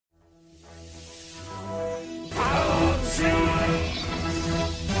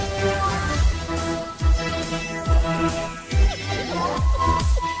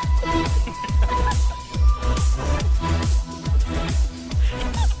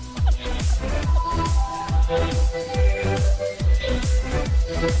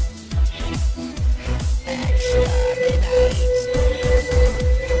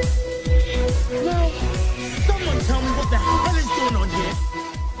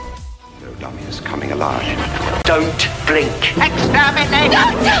army is coming alive. Don't blink. Exterminate!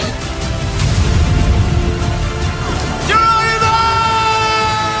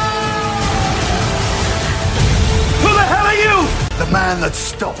 Who the hell are you? The man that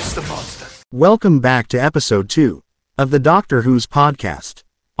stops the monster. Welcome back to episode 2 of the Doctor Who's podcast.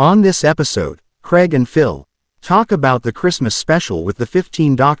 On this episode, Craig and Phil talk about the Christmas special with the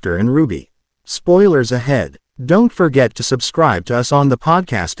 15th Doctor and Ruby. Spoilers ahead. Don't forget to subscribe to us on the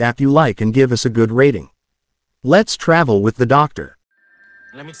podcast app you like and give us a good rating. Let's travel with the Doctor.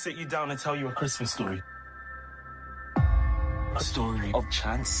 Let me sit you down and tell you a Christmas story. A story of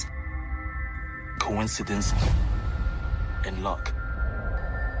chance, coincidence, and luck.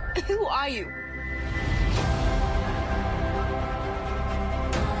 Who are you?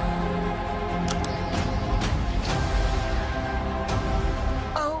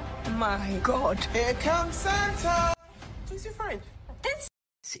 Oh my God. Here comes Santa. Who's your friend? This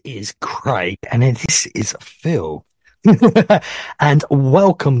is Craig and this is Phil. And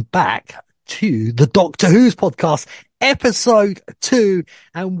welcome back to the Doctor Who's podcast, episode 2.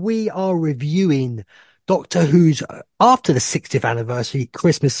 And we are reviewing Doctor Who's after the 60th anniversary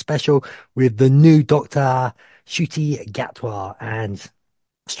Christmas special with the new Doctor, Ncuti Gatwa. And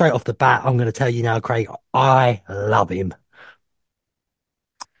straight off the bat, I'm going to tell you now, Craig, I love him.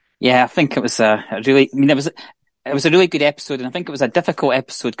 Yeah, I think it was it was a really good episode, and I think it was a difficult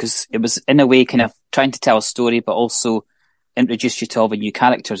episode because it was in a way kind of trying to tell a story, but also introduce you to all the new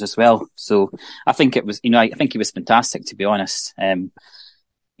characters as well. So I think it was, I think he was fantastic, to be honest.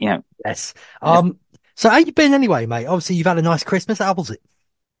 Yes. So how you been anyway, mate? Obviously you've had a nice Christmas. How was it?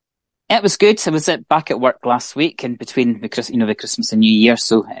 It was good. I was back at work last week in between the Christmas and New Year,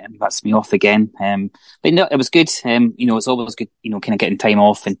 so that's me off again. But no, it was good. It's always good, kind of getting time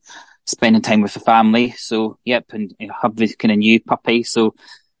off and spending time with the family. So, yep, and have the kind of new puppy, so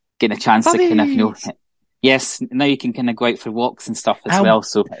getting a chance to kind of, yes, now you can kind of go out for walks and stuff as well.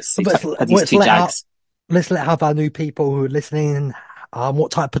 So it's these two Jags. Let's let our new people who are listening.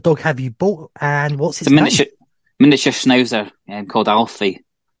 What type of dog have you bought, and what's his name? Miniature schnauzer called Alfie.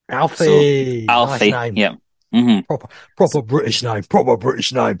 Alfie. So, Alfie. Nice name. Yeah. Mm-hmm. Proper British name. Proper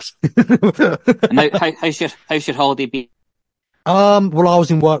British names. And how's your holiday been? Well, I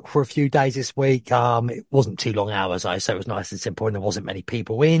was in work for a few days this week. It wasn't too long hours, so it was nice and simple, and there wasn't many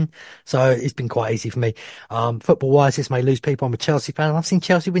people in, so it's been quite easy for me. Football wise, this may lose people. I'm a Chelsea fan. I've seen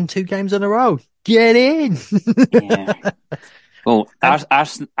Chelsea win 2 games in a row. Get in. Yeah. Well,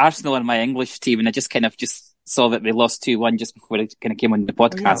 Arsenal are my English team, and I just saw that they lost 2-1 just before it kind of came on the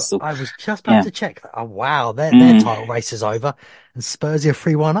podcast. Yeah, so I was just about to check that. Oh, wow, their title race is over, and Spursy are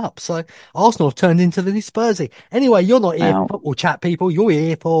 3-1 up. So Arsenal have turned into the new Spursy. Anyway, you're not here for football chat, people. You're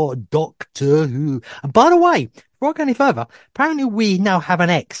here for Doctor Who. And by the way, before I go any further, apparently we now have an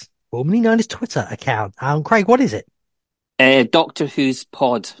X, formerly known as Twitter account. Craig, what is it? Doctor Who's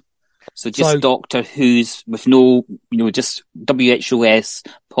Pod. So just Doctor Who's with no, just WHOS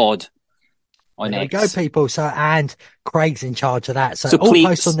Pod. There we go, people. So, and Craig's in charge of that. So all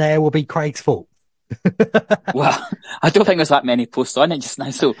posts on there will be Craig's fault. Well, I don't think there's that many posts on it just now.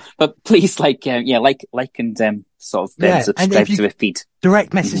 So, but please like and subscribe to the feed.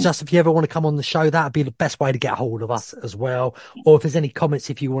 Direct message us if you ever want to come on the show. That would be the best way to get a hold of us as well. Or if there's any comments,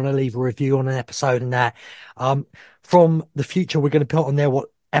 if you want to leave a review on an episode and that. From the future, we're going to put on there what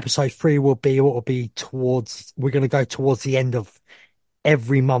episode 3 will be. What will be we're going to go towards the end of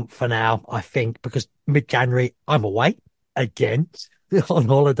every month for now, I think, because mid-January I'm away again on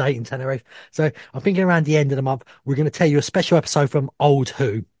holiday in Tenerife. So I'm thinking around the end of the month, we're going to tell you a special episode from Old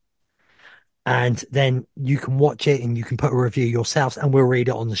Who. And then you can watch it and you can put a review yourselves and we'll read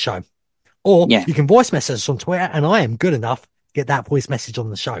it on the show. Or you can voice message us on Twitter, and I am good enough to get that voice message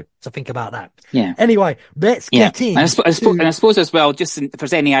on the show. So think about that. Yeah. Anyway, let's get in. And I suppose as well, just if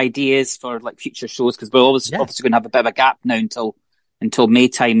there's any ideas for like future shows, because we're obviously going to have a bit of a gap now until May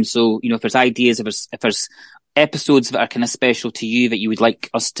time. So, if there's ideas, if there's episodes that are kind of special to you that you would like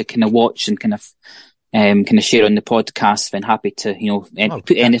us to kind of watch and kind of share on the podcast, then happy to,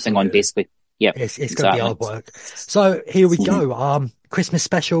 put anything on basically. Yeah. It's going to be hard work. So here we go. Christmas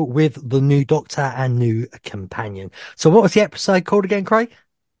special with the new Doctor and new companion. So what was the episode called again, Craig?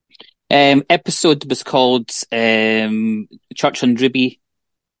 Episode was called, Church on Ruby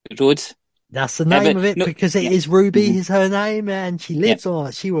Road. That's the name of it, because it is Ruby is her name, and she lives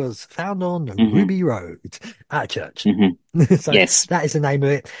she was found on Ruby Road at church. So yes. That is the name of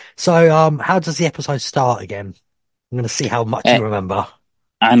it. So, how does the episode start again? I'm going to see how much you remember.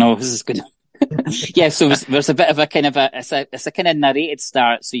 I know, this is good. Yeah, so there's a bit of a kind of it's a kind of narrated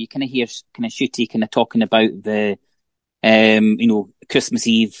start, so you kind of hear kind of Ncuti kind of talking about the Christmas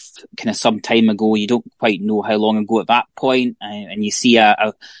Eve, kind of some time ago. You don't quite know how long ago at that point, and you see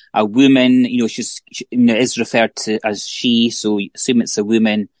a woman. Is referred to as she, so you assume it's a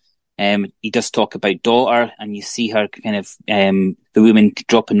woman. He does talk about daughter, and you see her kind of the woman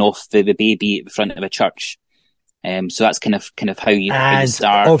dropping off the baby at the front of a church. So that's kind of how you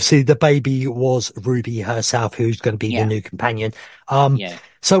start. Obviously, the baby was Ruby herself, who's going to be the new companion.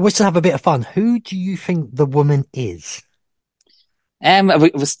 So let's have a bit of fun. Who do you think the woman is? I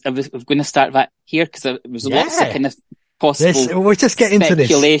was going to start that here because there was lots of kind of possible we'll just get into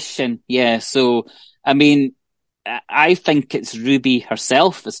speculation. Yeah, so I mean, I think it's Ruby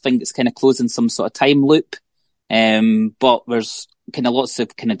herself. I think it's kind of closing some sort of time loop. But there's kind of lots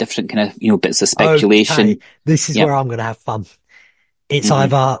of kind of different kind of bits of speculation. Okay. This is where I'm going to have fun. It's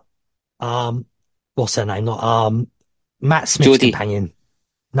either what's her name? Not Matt Smith's companion.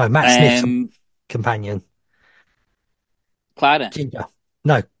 No, Matt Smith's companion. Clara.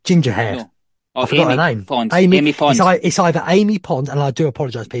 Ginger hair. No. I forgot her name. Pond. Amy Pond. It's either Amy Pond, and I do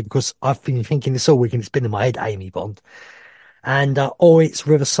apologise, people, because I've been thinking this all week and it's been in my head, Amy Pond, and or it's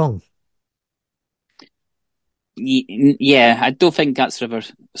River Song. Yeah, I don't think that's River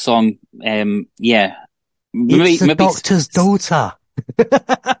Song. Yeah, it's the Doctor's daughter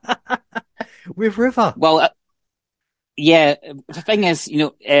with River. Well, yeah. The thing is,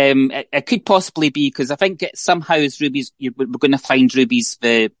 it could possibly be because I think it somehow is Ruby's. We're going to find Ruby's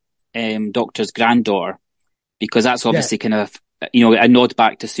the Doctor's granddaughter, because that's obviously kind of a nod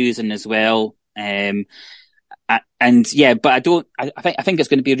back to Susan as well. But I think it's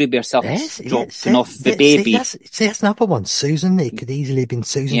going to be Ruby herself dropping off the baby. That's another one. Susan. It could easily have been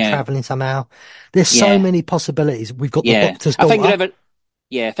Susan travelling somehow. There's so many possibilities. We've got the Doctor's daughter.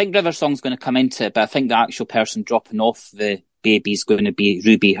 I think River Song's going to come into it, but I think the actual person dropping off the baby is going to be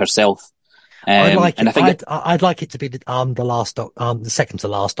Ruby herself. I'd like it to be the second to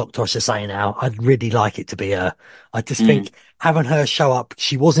last Doctor, I should say now. I'd really like it to be her. I just think having her show up,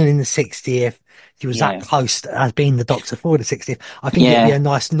 she wasn't in the 60th. She was that close as being the Doctor for the 60th. I think it'd be a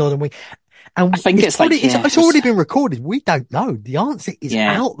nice nod and wink. And I think it's already been recorded. We don't know. The answer is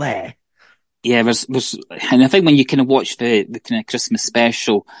out there. Yeah, and I think when you kind of watch the kind of Christmas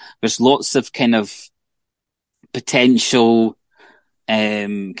special, there's lots of kind of potential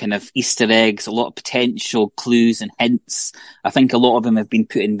kind of Easter eggs, a lot of potential clues and hints. I think a lot of them have been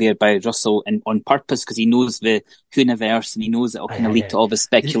put in there by Russell and on purpose because he knows the universe and he knows it'll kind of lead to all the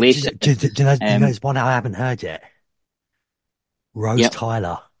speculation. Do you know there's one I haven't heard yet? Rose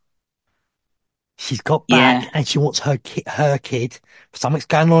Tyler. She's got back and she wants her kid. Something's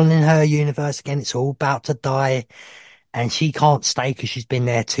going on in her universe again. It's all about to die. And she can't stay because she's been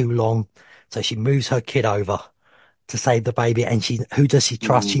there too long. So she moves her kid over to save the baby. And who does she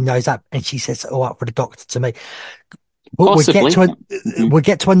trust? She knows that. And she sets it all up for the Doctor to me. We'll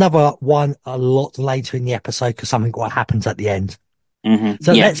get to another one a lot later in the episode because something what happens at the end.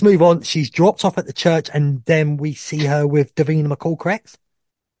 So let's move on. She's dropped off at the church and then we see her with Davina McCall, correct?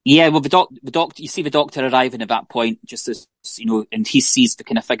 Yeah, well, the doctor, you see the Doctor arriving at that point, just as, and he sees the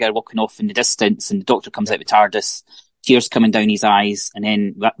kind of figure walking off in the distance, and the Doctor comes out with TARDIS, tears coming down his eyes, and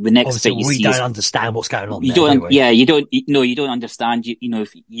then the next bit we don't understand what's going on. You don't understand.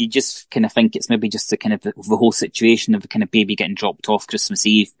 You just kind of think it's maybe just the kind of the whole situation of the kind of baby getting dropped off Christmas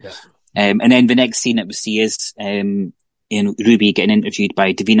Eve. Yeah. And then the next scene that we see is, Ruby getting interviewed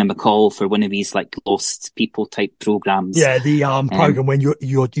by Davina McCall for one of these like lost people type programs. Yeah, the program when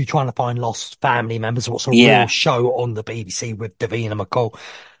you're trying to find lost family members. What's a real show on the BBC with Davina McCall.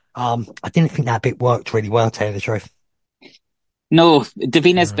 I didn't think that bit worked really well, to tell you the truth. No,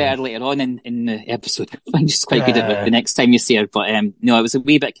 Davina's better later on in the episode. I think she's quite good at it the next time you see her. But no, it was a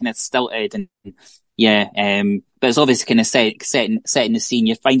wee bit kind of stilted and but it's obviously kind of setting the scene.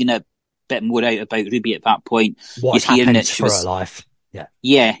 You're finding out bit more out about Ruby at that point. What's happened for her life. So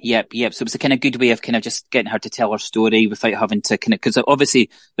it was a kind of good way of kind of just getting her to tell her story without having to kind of, because obviously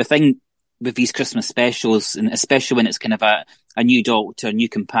the thing with these Christmas specials, and especially when it's kind of a new Doctor, a new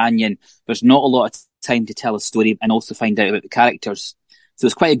companion, there's not a lot of time to tell a story and also find out about the characters. So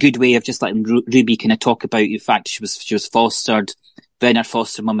it's quite a good way of just letting Ruby kind of talk about the fact she was fostered, then her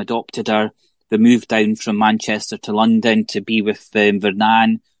foster mum adopted her, they moved down from Manchester to London to be with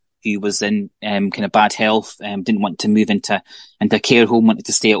Vernan, who was in kind of bad health, didn't want to move into a care home, wanted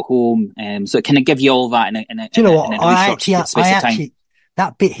to stay at home. So it kind of give you all that in a Do you know what? I actually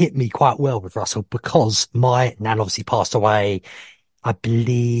that bit hit me quite well with Russell because my nan obviously passed away, I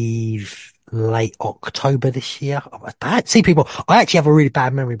believe, late October this year. I actually have a really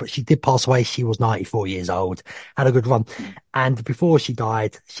bad memory, but she did pass away. She was 94 years old, had a good run. And before she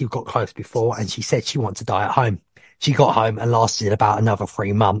died, she got close before and she said she wanted to die at home. She got home and lasted about another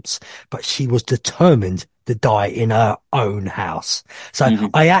 3 months, but she was determined to die in her own house. So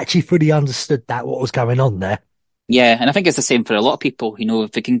I actually fully understood what was going on there. Yeah, and I think it's the same for a lot of people.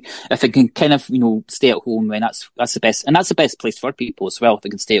 If they can kind of, stay at home, then that's the best, and that's the best place for people as well, if they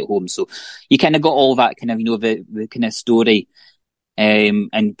can stay at home. So you kind of got all that kind of, the kind of story.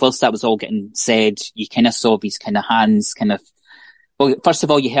 And whilst that was all getting said, you kind of saw these kind of hands kind of, well, first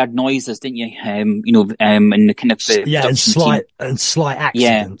of all, you heard noises, didn't you? And the kind of, and slight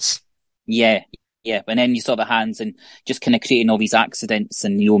accidents. Yeah. And then you saw the hands and just kind of creating all these accidents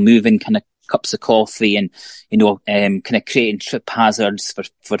and, moving kind of cups of coffee and, kind of creating trip hazards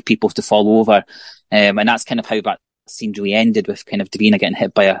for people to fall over. And that's kind of how that scene really ended, with kind of Davina getting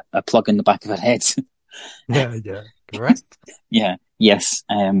hit by a plug in the back of her head. Yeah, correct. Yeah, yes.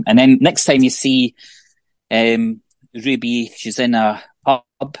 And then next time you see, Ruby, she's in a pub,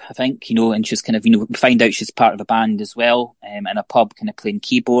 I think, and she's kind of, we find out she's part of a band as well, in a pub kind of playing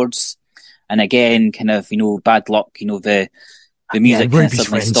keyboards. And again, kind of, bad luck, the music kind of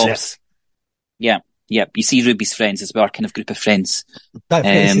suddenly stops. Yeah. You see Ruby's friends as well, our kind of group of friends. Don't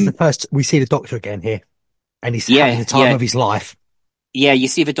forget, this is the first we see the Doctor again here, and he's having the time of his life. Yeah, you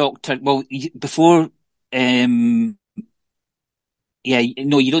see the Doctor. Well, before, you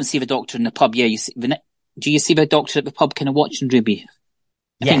don't see the Doctor in the pub. Yeah, do you see the Doctor at the pub kind of watching Ruby?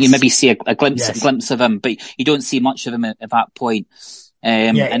 I think you maybe see a glimpse of him, but you don't see much of him at that point.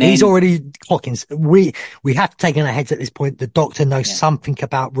 And he's already clocking. We have to take in our heads at this point. The Doctor knows something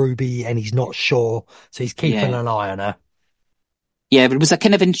about Ruby, and he's not sure, so he's keeping an eye on her. Yeah, but it was a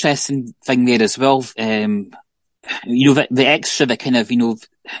kind of interesting thing there as well. The extra that kind of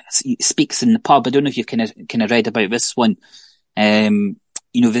speaks in the pub. I don't know if you've kind of read about this one.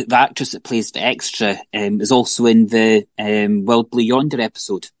 The actress that plays the extra is also in the Wild Blue Yonder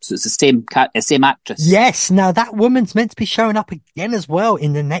episode, so it's the same actress. Yes, now that woman's meant to be showing up again as well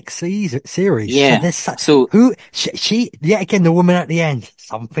in the next series. Yeah. So who she yet again, the woman at the end.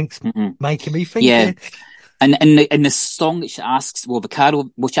 Something's making me think. Yeah. And the song that she asks, the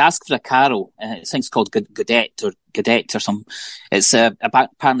carol, she asks for a carol. I think it's called Godette or something. It's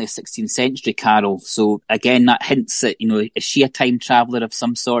apparently a 16th century carol. So again, that hints at, is she a time traveller of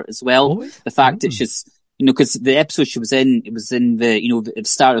some sort as well? The fact that she's, because the episode she was in, it was in the, the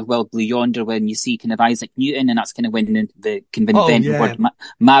start of Wild Blue Yonder, when you see kind of Isaac Newton, and that's kind of when the word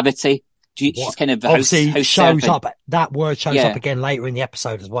Mavity. She's kind of the house shows up. That word shows up again later in the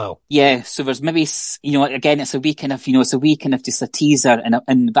episode as well. Yeah, so there's maybe, again, it's a wee kind of, just a teaser,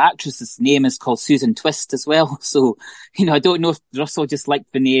 and the actress's name is called Susan Twist as well. So, I don't know if Russell just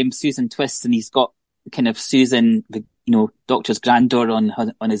liked the name Susan Twist, and he's got kind of Susan, the, Doctor's granddaughter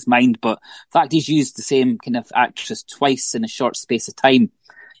on his mind, but the fact he's used the same kind of actress twice in a short space of time,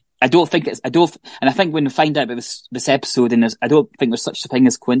 and I think when we find out about this episode, and I don't think there's such a thing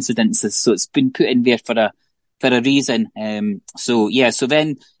as coincidences, so it's been put in there for a reason. So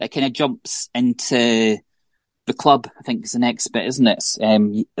then it kind of jumps into the club, I think is the next bit, isn't it?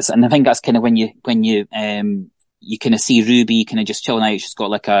 And I think that's kind of when you kind of see Ruby kind of just chilling out. She's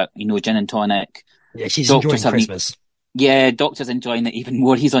got like a, gin and tonic. Yeah, she's enjoying Christmas. Yeah, Doctor's enjoying it even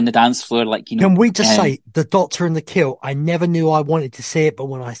more. He's on the dance floor, like, Can we just say, the Doctor in the kilt, I never knew I wanted to see it, but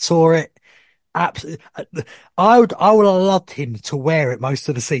when I saw it, absolutely, I would have loved him to wear it most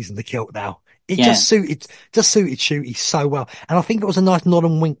of the season, the kilt now. It just suited Shooty so well. And I think it was a nice nod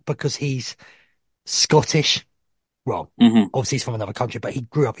and wink because he's Scottish. Well, obviously he's from another country, but he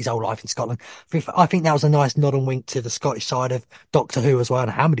grew up his whole life in Scotland. I think that was a nice nod and wink to the Scottish side of Doctor Who as well, and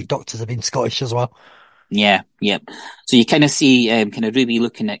how many Doctors have been Scottish as well. Yeah. So you kind of see kind of Ruby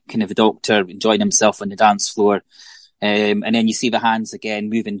looking at kind of the Doctor, enjoying himself on the dance floor. And then you see the hands again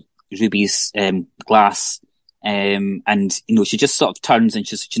moving Ruby's glass. And, she just sort of turns and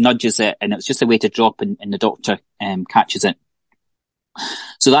she nudges it, and it's just a way to drop, and the Doctor catches it.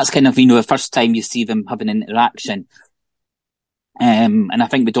 So that's kind of, the first time you see them having an interaction. And I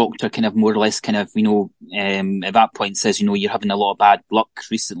think the Doctor kind of more or less kind of, at that point says, you're having a lot of bad luck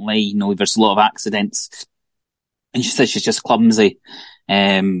recently, there's a lot of accidents. And she says she's just clumsy.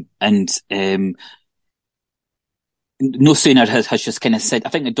 No sooner has just kind of said, I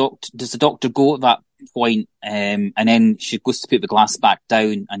think does the Doctor go at that point, and then she goes to put the glass back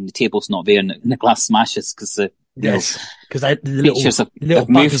down, and the table's not there, and the glass smashes because because the little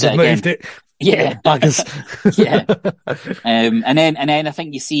buggers have moved it. Yeah, buggers. Yeah. And then I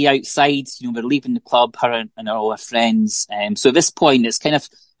think you see outside, they're leaving the club, her and all her friends. So at this point, it's kind of,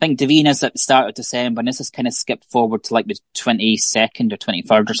 I think Davina's at the start of December, and this is kind of skipped forward to like the 22nd or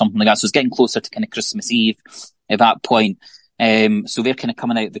 23rd or something like that. So it's getting closer to kind of Christmas Eve at that point. So they're kind of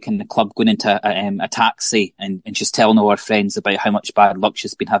coming out of the kind of club, going into a taxi, and she's telling all her friends about how much bad luck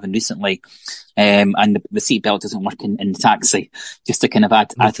she's been having recently. And the seatbelt doesn't work in the taxi, just to kind of add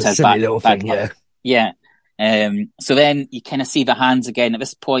to her silly little thing, luck. Yeah. So then you kind of see the hands again. At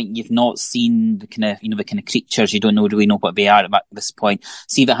this point, you've not seen the kind of creatures. You don't really know what they are at this point.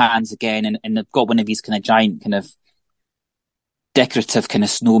 See the hands again, and they've got one of these kind of giant kind of decorative kind of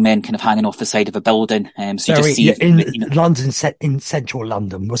snowmen kind of hanging off the side of a building. So you just see London, set in central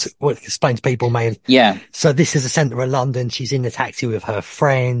London, what explains people may. Yeah. So this is the centre of London. She's in the taxi with her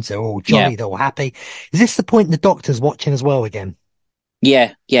friends. They're all jolly. They're all happy. Is this the point the Doctor's watching as well again?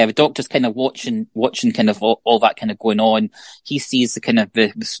 Yeah. The Doctor's kind of watching kind of all that kind of going on. He sees the kind of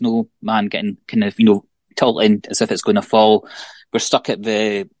the snowman getting kind of, tilting as if it's going to fall. We're stuck at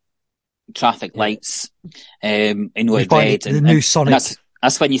the traffic lights, in red. The new Sonic.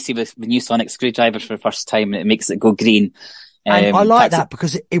 That's when you see the new Sonic screwdriver for the first time, and it makes it go green. And I like that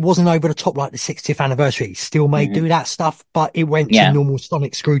because it wasn't over the top like the 60th anniversary. It still may do that stuff, but it went to normal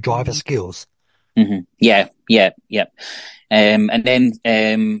Sonic screwdriver skills. Mm-hmm. Yeah. And then,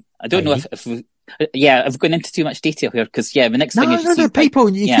 I don't know if I've gone into too much detail here because the next thing is people.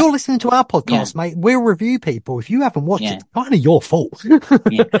 If you're listening to our podcast, mate, we'll review people. If you haven't watched it, it's kind of your fault.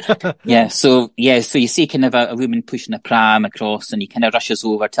 So you see kind of a woman pushing a pram across, and he kind of rushes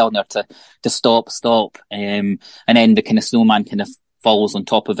over, telling her to stop. And then the kind of snowman kind of falls on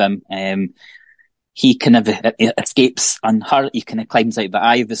top of him. He kind of escapes unhurt. He kind of climbs out the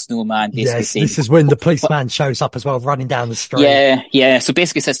eye of the snowman. Yes, this is when the policeman shows up as well, running down the street. Yeah. So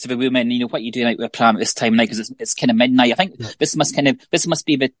basically says to the woman, what are you doing out with a pram at this time of night? Because it's kind of midnight. I think this must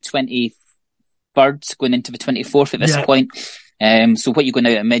be the 23rd going into the 24th at this point. So what are you going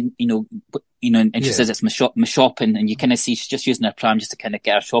out at and she says it's my shopping, and you kind of see she's just using her pram just to kind of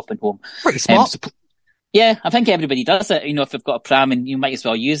get her shopping home. Pretty smart. Yeah, I think everybody does it. If they've got a pram, and you might as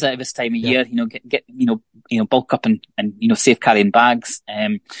well use it at this time of year. Get bulk up and safe carrying bags.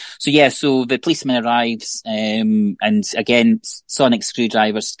 So the policeman arrives, and again, Sonic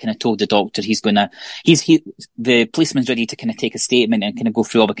Screwdriver's kind of told the Doctor the policeman's ready to kind of take a statement and kind of go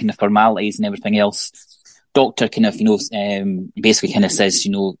through all the kind of formalities and everything else. Doctor kind of basically kind of says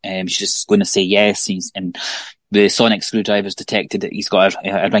she's just going to say yes, and the Sonic Screwdriver's detected that he's got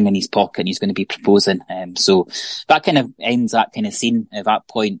a ring in his pocket and he's going to be proposing. So that kind of ends that kind of scene at that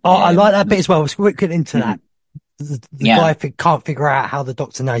point. Oh, I like that bit as well. We'll get into that. The guy can't figure out how the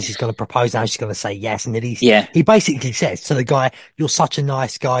Doctor knows he's going to propose, now she's going to say yes. And then he basically says to the guy, you're such a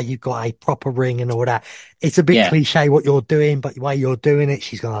nice guy, you've got a proper ring and all that. It's a bit cliche what you're doing, but the way you're doing it,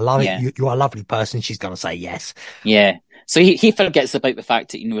 she's going to love it. You're a lovely person. She's going to say yes. Yeah. So he forgets about the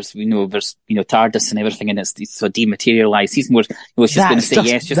fact that there's TARDIS and everything, and it's so dematerialized. He's more she's going to say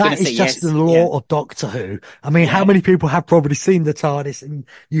yes. That is just the law of Doctor Who. I mean, how many people have probably seen the TARDIS, and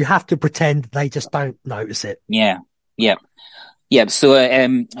you have to pretend they just don't notice it. Yeah. So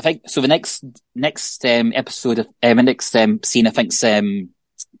I think the next episode of next scene, I think's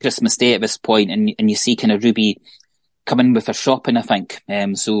Christmas Day at this point, and you see kind of Ruby coming with her shopping, I think.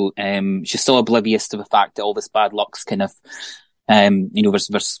 She's still oblivious to the fact that all this bad luck's kind of,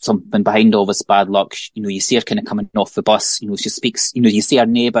 there's something behind all this bad luck. You see her kind of coming off the bus. She speaks, you see her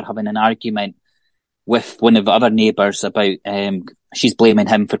neighbour having an argument with one of the other neighbours about, she's blaming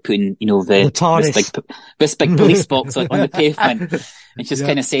him for putting, this big police box on the pavement. And she's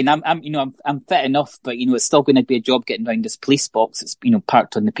kind of saying, I'm fit enough, but, it's still going to be a job getting around this police box. It's,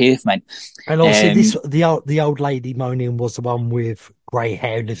 parked on the pavement. And also the old lady moaning was the one with grey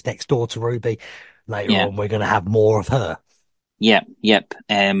hair who lives next door to Ruby. Later on, we're going to have more of her. Yep.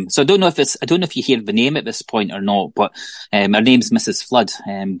 So I don't know if you hear the name at this point or not, but her name's Mrs. Flood.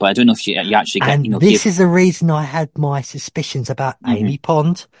 But I don't know if you actually get. And this is the reason I had my suspicions about Amy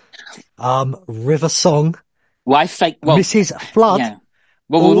Pond, River Song. Well, I think Mrs. Flood. Yeah.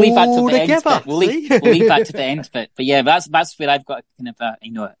 Well, we'll leave that to the end. But we'll leave that to the end. But yeah, that's where I've got kind of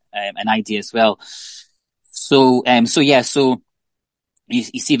an idea as well. So you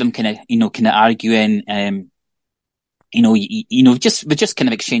see them kind of arguing. We just kind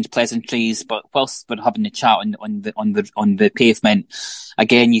of exchange pleasantries, but whilst we're having the chat on the pavement,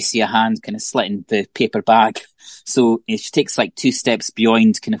 again, you see a hand kind of slitting the paper bag. So she takes like 2 steps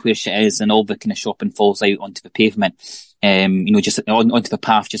beyond kind of where she is, and all the kind of shopping falls out onto the pavement, just onto the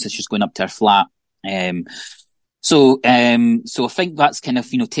path just as she's going up to her flat. So I think that's kind of,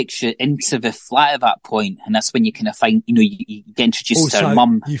 takes you into the flat at that point, and that's when you kind of find, you get introduced to her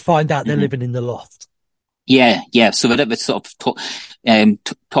mum. You find out they're living in the loft. Yeah. So we're at the sort of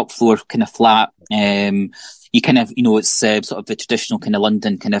top floor kind of flat. You kind of, it's sort of the traditional kind of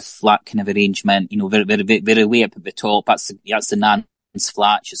London kind of flat kind of arrangement. Very way up at the top. That's the nan's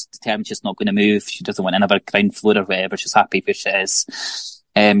flat. She's determined she's not going to move. She doesn't want another ground floor or whatever. She's happy where she is.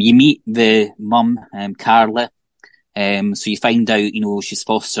 You meet the mum, Carla. So you find out, she's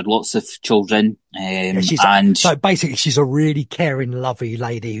fostered lots of children. So basically she's a really caring, lovely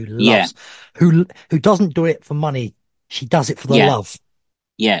lady who loves, who doesn't do it for money. She does it for the love.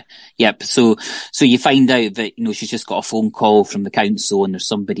 Yeah. Yep. So you find out that, she's just got a phone call from the council and there's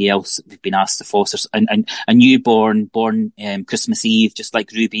somebody else that they've been asked to foster and a newborn born, Christmas Eve, just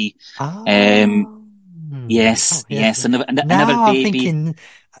like Ruby. Yes. Another baby. I'm thinking,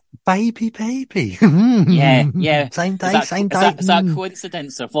 baby. Yeah. Same day. Is that a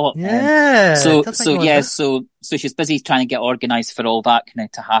coincidence or what? Yeah. So she's busy trying to get organised for all that kind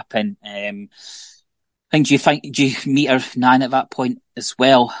of to happen. Do you meet her nan at that point as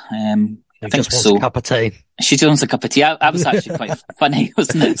well? I think just wants a cup of tea. She just wants a cup of tea. That was actually quite funny,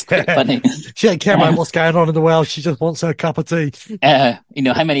 wasn't it? It's quite funny. She don't care about what's going on in the world. She just wants her cup of tea. How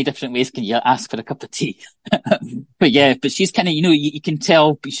many different ways can you ask for a cup of tea? but she's kind of, you can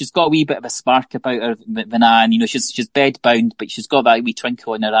tell she's got a wee bit of a spark about her, the nan. She's bed bound, but she's got that wee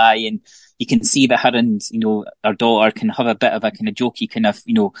twinkle in her eye, and you can see that her and, her daughter can have a bit of a kind of jokey kind of,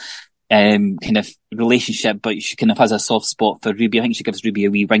 kind of relationship, but she kind of has a soft spot for Ruby. I think she gives Ruby a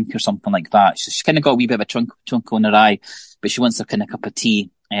wee wink or something like that. She's kind of got a wee bit of a twinkle in her eye, but she wants her kind of cup of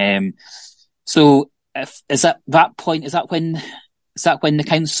tea. So is that when the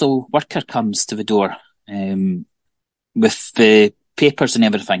council worker comes to the door, with the papers and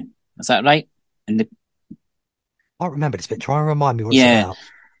everything? Is that right? I don't remember this bit. Try and remind me what it's about.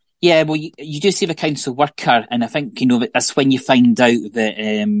 Yeah, well, you do see the council worker, and I think, that's when you find out that,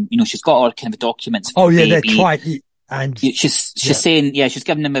 she's got all kind of documents. Oh, yeah, they're trying. And she's saying, she's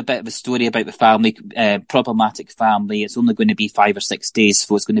giving them a bit of a story about the family, problematic family. It's only going to be 5 or 6 days,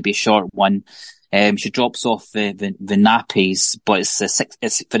 so it's going to be a short one. She drops off the nappies, but it's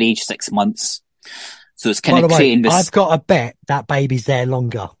for age 6 months. So it's kind of creating this. I've got a bet that baby's there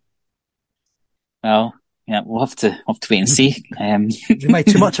longer. Well, yeah, we'll have to wait and see. You made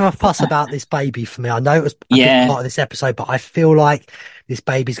too much of a fuss about this baby for me. I know it was a big part of this episode, but I feel like this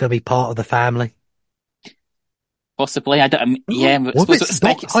baby's going to be part of the family. Possibly, what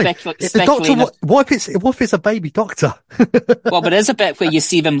if it's a baby doctor? Well, there is a bit where you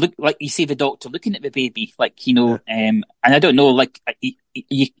see the doctor looking at the baby, and I don't know,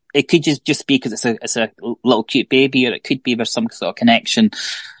 it could just be because it's a little cute baby, or it could be there's some sort of connection.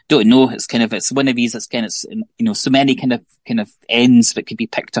 Don't know. It's one of these that's kind of, so many kind of ends that could be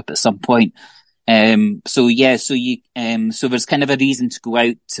picked up at some point. So there's kind of a reason to go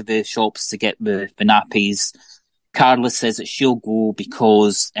out to the shops to get the nappies. Carla says that she'll go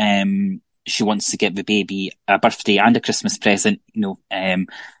because, she wants to get the baby a birthday and a Christmas present, even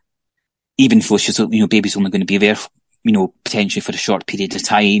though she's, baby's only going to be there, potentially for a short period of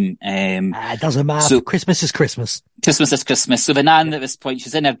time. It doesn't matter. So, Christmas is Christmas. Christmas is Christmas. So the nan at this point,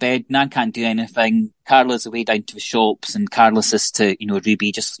 she's in her bed. Nan can't do anything. Carla's away down to the shops, and Carla says to,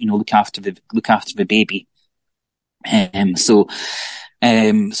 Ruby, just, look after the baby. So I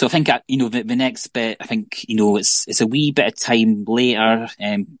think, the next bit, I think, it's a wee bit of time later.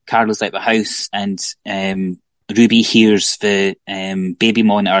 Carla's out the house, and, Ruby hears the, baby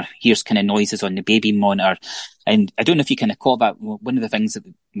monitor, hears kind of noises on the baby monitor. And I don't know if you kind of caught that. One of the things that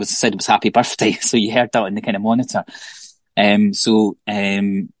was said was happy birthday. So you heard that on the kind of monitor. I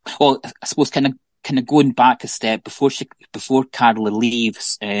suppose kind of going back a step before Carla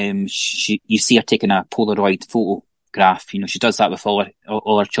leaves, you see her taking a Polaroid photograph. She does that with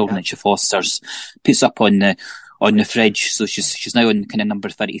all her children that she fosters, puts up on the fridge. So she's now on kind of number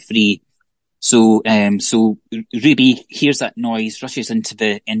 33. So Ruby hears that noise, rushes into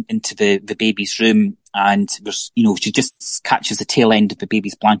the baby's room, and there's, she just catches the tail end of the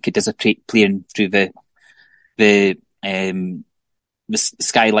baby's blanket disappearing through the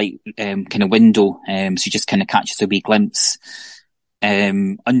skylight, kind of window. She just kind of catches a wee glimpse.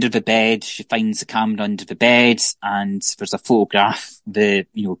 Under the bed, she finds the camera under the bed, and there's a photograph. The,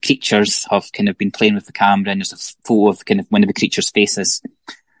 creatures have kind of been playing with the camera, and there's a photo of kind of one of the creatures' faces.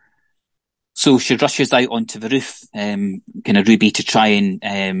 So she rushes out onto the roof, kind of Ruby, to try and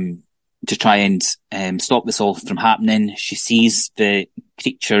stop this all from happening. She sees the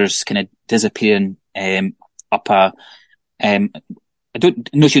creatures kind of disappearing, up a,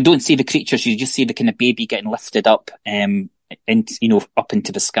 she don't see the creatures. You just see the kind of baby getting lifted up, up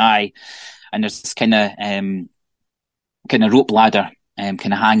into the sky. And there's this kind of rope ladder,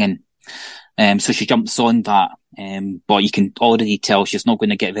 kind of hanging. So she jumps on that. But you can already tell she's not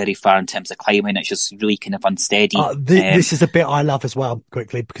going to get very far in terms of climbing. It's just really kind of unsteady. This is a bit I love as well,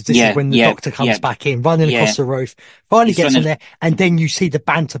 quickly, because this is when the Doctor comes back in, running across the roof, finally gets on there, and then you see the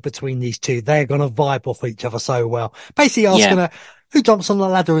banter between these two. They're going to vibe off each other so well. Basically asking her, who jumps on the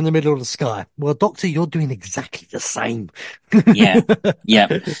ladder in the middle of the sky? Well, Doctor, you're doing exactly the same. Yeah.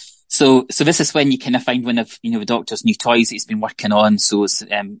 So this is when you kind of find one of, the Doctor's new toys that he's been working on. So it's,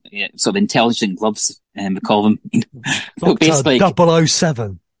 sort of intelligent gloves, we call them. So basically,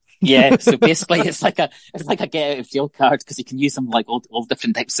 007. Yeah. So basically it's like a get out of jail card, because he can use them like all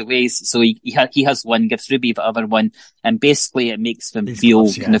different types of ways. So he has one, gives Ruby the other one, and basically it makes them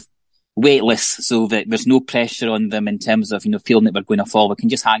feel kind of weightless, so that there's no pressure on them in terms of, feeling that we're going to fall. We can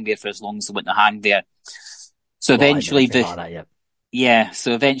just hang there for as long as we want to hang there. So eventually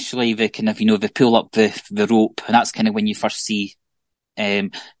so eventually they kind of, they pull up the rope, and that's kind of when you first see, the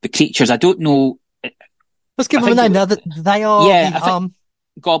creatures. I don't know. Let's give them a name now. They are,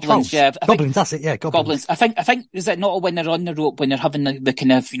 goblins. trolls. Yeah. Goblins. That's it. Yeah. Goblins. I think, is it not when they're on the rope, when they're having the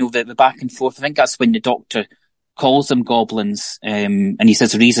kind of, the back and forth? I think that's when the Doctor calls them goblins. And he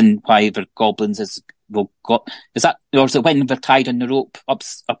says the reason why they're goblins is, is that, or is it when they're tied on the rope up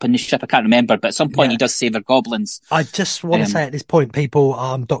in the ship? I can't remember, but at some point he does say they're goblins. I just want to say at this point, people,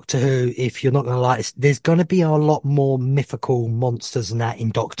 Doctor Who, if you're not going to like this, there's going to be a lot more mythical monsters than that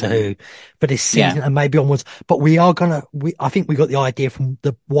in Doctor Who for this season and maybe onwards. But I think we got the idea from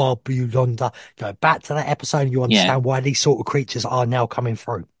the Wild Blue Yonder. Go back to that episode and you understand why these sort of creatures are now coming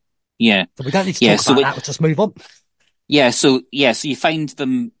through. Yeah. So we don't need to talk about that. We'll just move on. So you find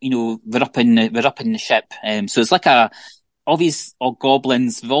them, they're up in the ship. So it's like all these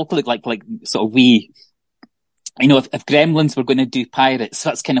goblins, they've all look like sort of wee, if gremlins were going to do pirates,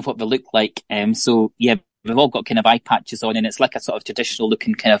 that's kind of what they look like. So yeah, they've all got kind of eye patches on, and it's like a sort of traditional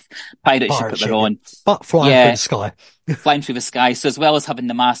looking kind of pirate ship that they're on. But flying through the sky. Flying through the sky. So as well as having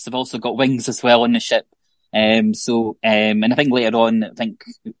the mast, they've also got wings as well on the ship. And I think later on, I think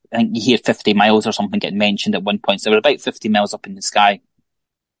you hear 50 miles or something getting mentioned at one point. So we're about 50 miles up in the sky.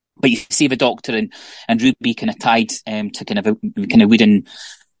 But you see the Doctor and Ruby kind of tied, to kind of a wooden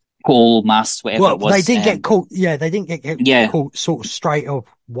pole, mast, whatever it was. They didn't get caught. Yeah, they didn't get caught sort of straight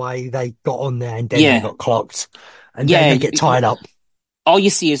away. They got on there and then they got clocked. And then they get tied up. All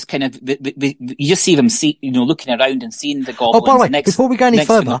you see is kind of you just see them looking around and seeing the goblins. Oh, by the way, before we go any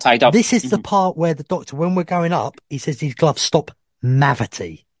further, this is the part where the Doctor, when we're going up, he says these gloves stop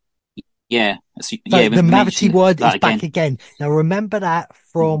Mavity. Yeah. So the Mavity word is back again. Now remember that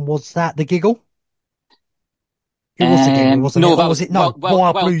from, was that the Giggle? It was the Giggle, wasn't it? Or was it? No,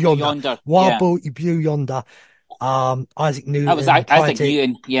 Wild Blue Yonder. Wild Blue Yonder. Isaac Newton. That was Isaac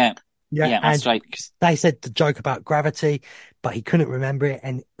Newton, yeah. Yeah, that's right. They said the joke about gravity, but he couldn't remember it.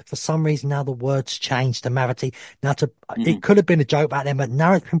 And for some reason now the words changed to Mavity. Now it could have been a joke back then, but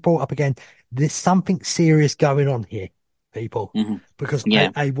now it's been brought up again. There's something serious going on here, people, because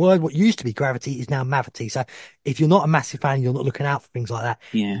a word, what used to be gravity, is now Mavity. So if you're not a massive fan, you're not looking out for things like that.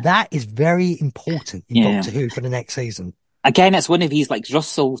 Yeah. That is very important in Doctor Who for the next season. Again, it's one of these, like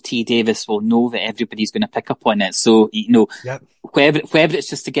Russell T Davies will know that everybody's going to pick up on it. So, whether it's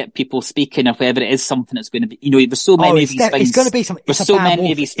just to get people speaking or whether it is something that's going to be, there's so many of these things. It's going to be something. It's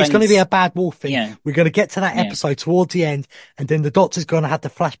going to be a bad wolf thing. Yeah. We're going to get to that episode towards the end, and then the Doctor's going to have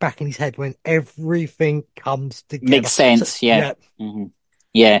the flashback in his head when everything comes together. Makes sense. So, yeah. Mm-hmm.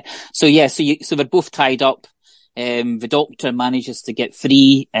 Yeah. So they're both tied up. The Doctor manages to get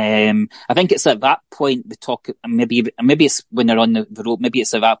free. I think it's at that point they talk, maybe it's when they're on the rope, maybe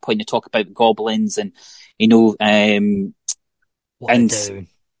it's at that point they talk about goblins and, what they do.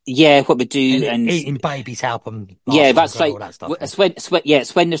 Yeah, what we do. And eating babies help them. Yeah, that's right. That stuff, it's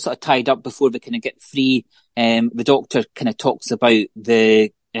when they're sort of tied up before they kind of get free. The Doctor kind of talks about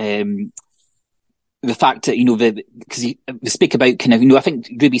the fact that, because we speak about kind of, I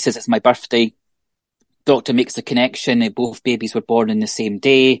think Ruby says it's my birthday. Doctor makes the connection. Both babies were born on the same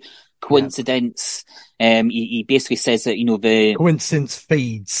day. Coincidence. He basically says that, the coincidence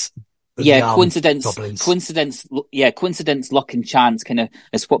feeds. Coincidence, luck and chance kind of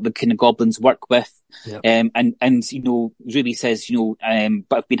is what the kind of goblins work with. Yep. And Ruby says,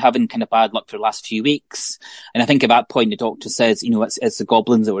 but I've been having kind of bad luck for the last few weeks. And I think at that point the Doctor says, it's the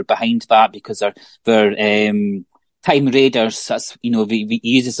goblins that were behind that because they're time raiders. That's, he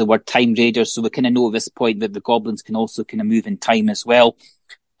uses the word time raiders. So we kind of know at this point that the goblins can also kind of move in time as well.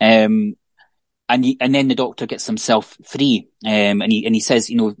 And then the Doctor gets himself free. And he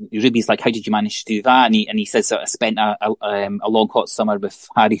says, Ruby's like, how did you manage to do that? And he says that I spent a long hot summer with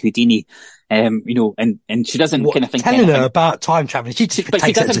Harry Houdini. and she doesn't kind of think telling anything. her about time traveling. She just But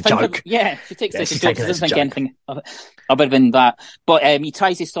she takes it as doesn't a think joke. she takes it as a she's joke. taking She it as doesn't a think joke. anything other than that. But he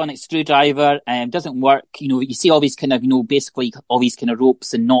tries his sonic screwdriver, doesn't work. You see all these kind of, basically all these kind of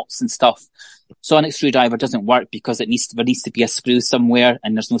ropes and knots and stuff. Sonic screwdriver doesn't work because there needs to be a screw somewhere,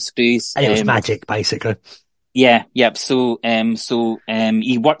 and there's no screws. And it was magic, basically. Yeah, yep. So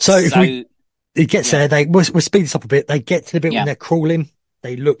he works So if out. It gets there. We'll speed this up a bit. They get to the bit when they're crawling.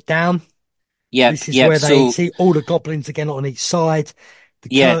 They look down. Yeah, this is where they see all the goblins again on each side. The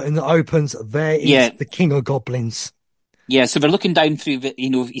curtain that opens. There is the king of goblins. Yeah, so they're looking down through the.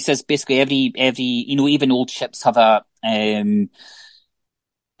 He says basically every even old ships have an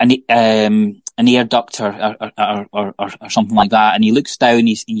air duct or something like that, and he looks down. And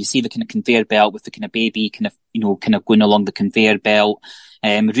you see the kind of conveyor belt with the kind of baby kind of going along the conveyor belt.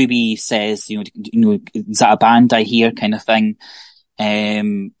 Ruby says, is that a band I hear, kind of thing.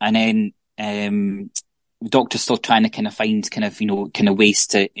 And then the Doctor's still trying to kind of find kind of ways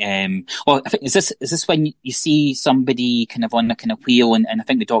to. I think is this when you see somebody kind of on a kind of wheel, and I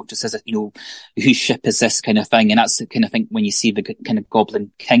think the Doctor says that, whose ship is this, kind of thing, and that's the kind of thing when you see the kind of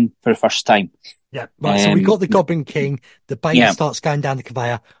Goblin King for the first time. Yeah, right. So we got the Goblin King. The baby starts going down the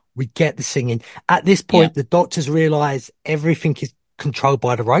conveyor. We get the singing. At this point, the Doctor's realised everything is controlled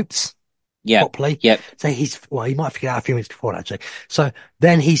by the ropes. Properly. Yeah. So he might have figured out a few minutes before, actually. So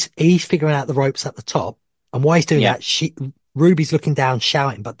then he's figuring out the ropes at the top. And while he's doing that, Ruby's looking down,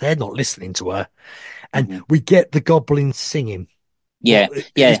 shouting, but they're not listening to her. And we get the goblins singing. Yeah.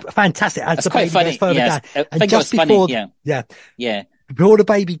 It's fantastic. As That's the quite baby funny. gets further down. I And think just it was before, funny. before the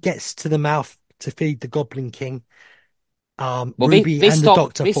baby gets to the mouth to feed the Goblin King, Ruby they and stop, the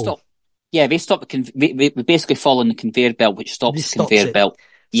Doctor they fall. stop. Yeah, they stop we basically fall on the conveyor belt, which stops the conveyor belt.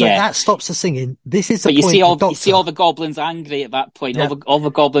 So that stops the singing. This is the but you point. You see all the goblins angry at that point. All the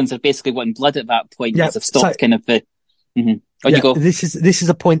goblins are basically wanting blood at that point because they've stopped kind of the. On you go. This is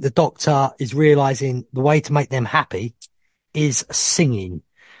a point the Doctor is realizing the way to make them happy is singing.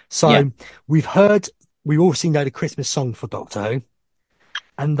 So we also know the Christmas song for Doctor Who,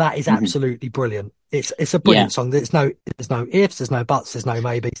 and that is absolutely brilliant. It's a brilliant song. There's no ifs, there's no buts, there's no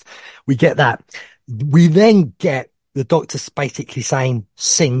maybes. We get that. We then get the Doctor's basically saying,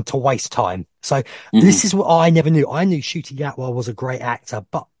 sing to waste time. So this is what I never knew. I knew Ncuti Gatwa was a great actor,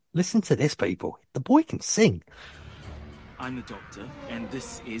 but listen to this, people. The boy can sing. I'm the Doctor, and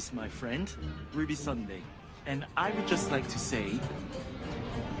this is my friend, Ruby Sunday. And I would just like to say...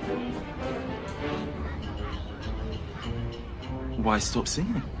 Why stop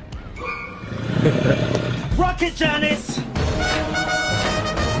singing? Rocket Janice!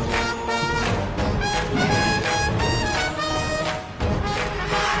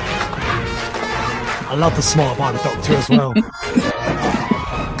 I love the smile by the Doctor as well.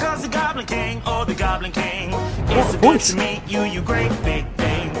 Cause the Goblin King, the Goblin King, it's good to meet you, you great big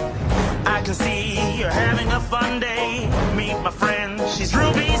thing. I can see you're having a fun day. Meet my friend, she's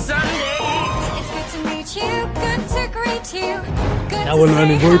Ruby Sunday. It's good to meet you, good to greet you. Good now we're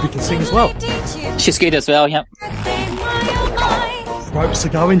learning Ruby can sing as well. She's good as well, yeah. Ropes are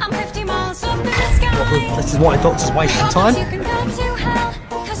going. I'm 50 miles up in the sky. This is why the Doctor's wasting time. You can go to hell,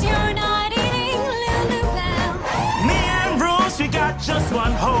 cause you're not eating Lulu Bell. Me and Bruce, we got just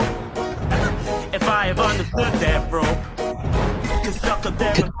one hope. If I have understood that rope. Cause stuck up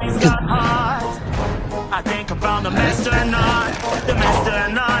there things got hard. I think I found the master knot. The master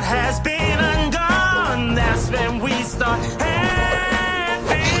knot has been undone. That's when we start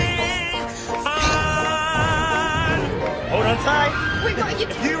having fun. Hold on tight. Wait, what?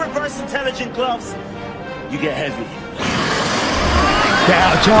 If you reverse intelligent gloves, you get heavy. Get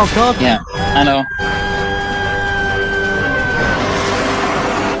out of jail card. Yeah, I know.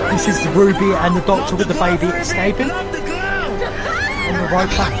 This is Ruby and the Doctor with the baby escaping Up the ground. on the road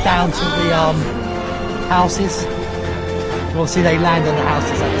back down to the houses. We'll see they land on the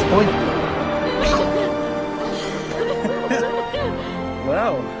houses at this point.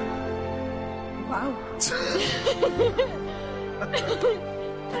 Wow.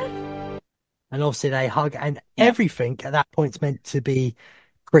 And obviously they hug, and everything at that point is meant to be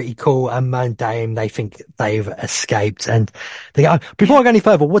pretty cool and mundane. They think they've escaped, and they go. Before I go any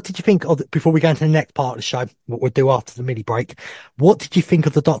further, what did you think of before we go into the next part of the show, what we'll do after the mini break? What did you think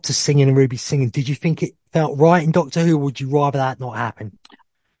of the Doctor singing and Ruby singing? Did you think it felt right in Doctor Who, or would you rather that not happen?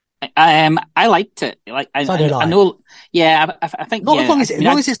 I liked it. I know. Yeah, I think. Not as long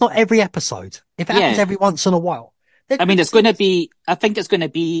as it's not every episode. If it happens every once in a while. I mean, I think it's going to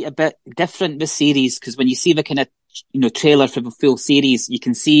be a bit different this series, because when you see the kind of, trailer for the full series, you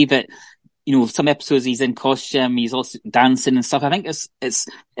can see that some episodes he's in costume, he's also dancing and stuff. I think it's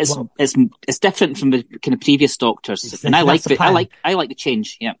different from the kind of previous Doctors, and I like it. I like the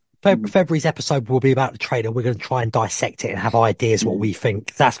change. Yeah. February's episode will be about the trailer. We're going to try and dissect it and have ideas what we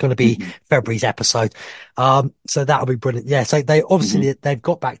think. That's going to be February's episode. So that'll be brilliant. Yeah. So they obviously they've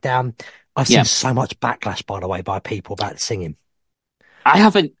got back down. I've seen so much backlash, by the way, by people about singing. I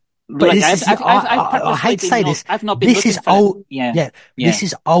haven't. But I hate to say this. I've not been. This is old. This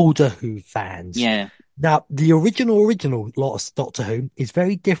is older Who fans. Yeah. Now the original lot of Doctor Who is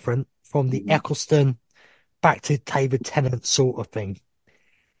very different from the Eccleston back to David Tennant sort of thing.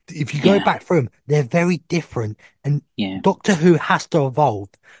 If you go back through them, they're very different. And Doctor Who has to evolve.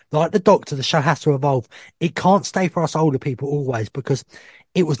 Like the Doctor, the show has to evolve. It can't stay for us older people always, because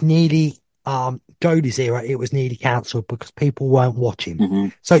it was nearly Jodie's era. It was nearly cancelled because people weren't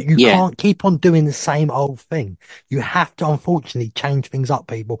watching. So you can't keep on doing the same old thing. You have to, unfortunately, change things up,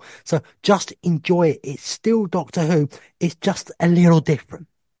 people. So just enjoy it. It's still Doctor Who. It's just a little different.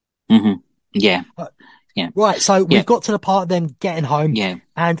 Yeah. Right, so we've got to the part of them getting home. Yeah.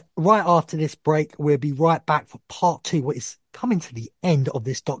 And right after this break, we'll be right back for part 2, what is coming to the end of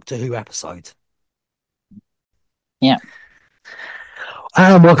this Doctor Who episode. Yeah.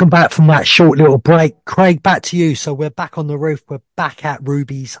 And welcome back from that short little break. Craig, back to you. So we're back on the roof. We're back at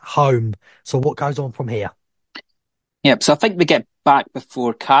Ruby's home. So what goes on from here? Yeah, so I think we get back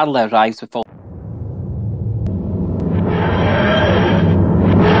before Carla arrives with all...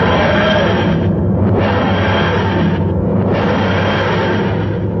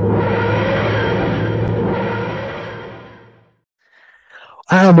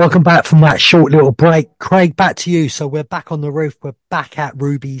 And welcome back from that short little break. Craig, back to you. So we're back on the roof. We're back at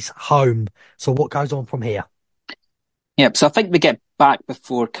Ruby's home. So what goes on from here? Yeah, so I think we get back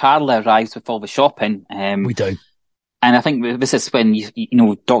before Carla arrives with all the shopping. We do. And I think this is when,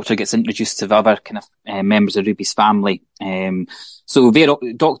 Doctor gets introduced to the other kind of members of Ruby's family. So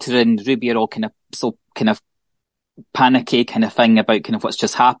Doctor and Ruby are all kind of panicky kind of thing about kind of what's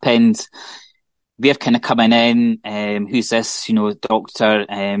just happened. They're kind of coming in, who's this, Doctor?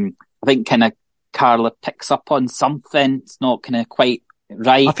 I think kind of Carla picks up on something. It's not kind of quite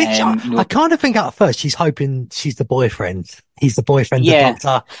right. I think I kind of think at first she's hoping she's the boyfriend. He's the boyfriend of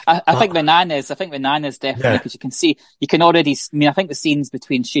Doctor. I think the Nan is definitely, because you can already, I think the scenes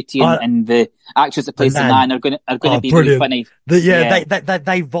between Shooty and the actress that plays the Nan are going to be really funny. They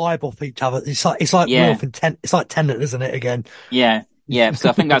vibe off each other. It's like Wolf and it's like Tennant, isn't it, again? Yeah, so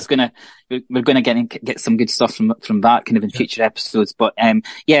I think we're gonna get some good stuff from that kind of in future episodes. But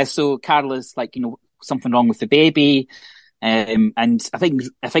so Carla's like, something wrong with the baby, and I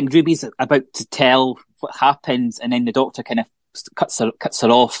think Ruby's about to tell what happens, and then the Doctor kind of cuts her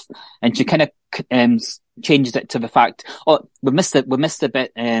off, and she kind of changes it to the fact, we missed the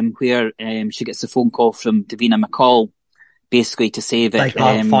bit where she gets a phone call from Davina McCall, basically to say that they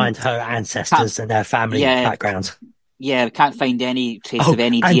can't find her ancestors and their family background. Yeah, we can't find any trace of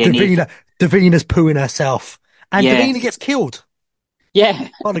any DNA. And Davina's pooing herself. And Davina gets killed. Yeah.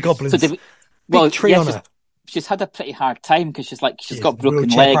 By the goblins. She's had a pretty hard time because she's got broken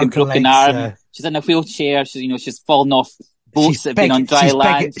leg and broken arm. Yeah. She's in a wheelchair. She's fallen off boats that have been on dry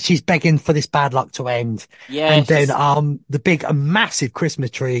land. She's begging for this bad luck to end. Yeah. And then the massive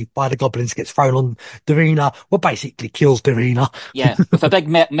Christmas tree by the goblins gets thrown on Davina. Well, basically kills Davina. Yeah, with a big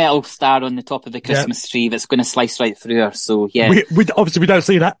metal star on the top of the Christmas tree that's going to slice right through her. So yeah, we obviously we don't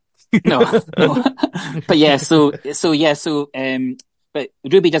see that. no. But but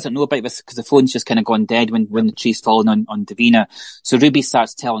Ruby doesn't know about this because the phone's just kind of gone dead when the tree's fallen on Davina. So Ruby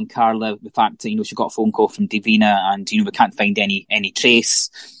starts telling Carla the fact that, she got a phone call from Davina and, we can't find any trace.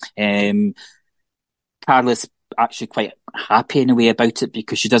 Carla's actually quite happy in a way about it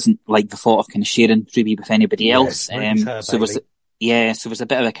because she doesn't like the thought of kind of sharing Ruby with anybody else. So there's a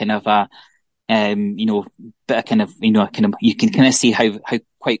bit of a kind of you can kind of see how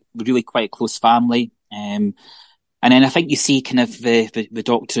quite a close family. And then I think you see kind of the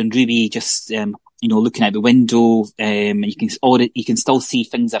Doctor and Ruby just, looking out the window, and you can still see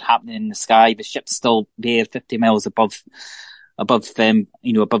things are happening in the sky. The ship's still there 50 miles above them,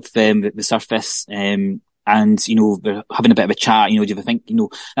 the surface. And, they're having a bit of a chat, do you think,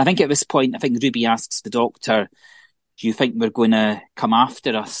 I think at this point, I think Ruby asks the Doctor, do you think they're going to come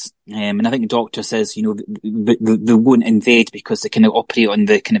after us? And I think the Doctor says, they won't invade because they kind of operate on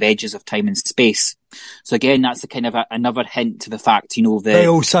the kind of edges of time and space. So again, that's a kind of another hint to the fact, they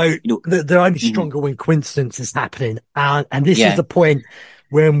also, they're only stronger when coincidence is happening. And this is the point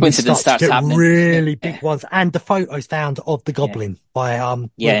when we start to get really big ones. And the photos found of the goblin by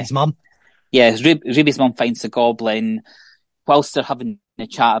Ruby's mum. Yeah, Ruby's mum finds the goblin whilst they're having of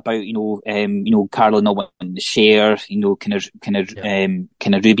chat about, Carla not wanting to share, kind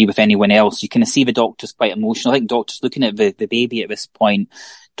of Ruby with anyone else. You kind of see the doctor's quite emotional. I think doctor's looking at the baby at this point.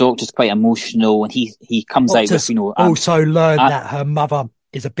 Doctor's quite emotional, and he comes out with, also learned that her mother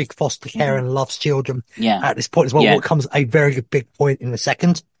is a big foster carer and loves children. Yeah. At this point as well, what comes a very big point in the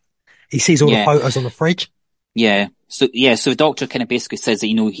second. He sees all the photos on the fridge. Yeah. So the doctor kind of basically says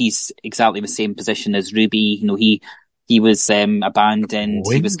that, he's exactly the same position as Ruby. He was abandoned.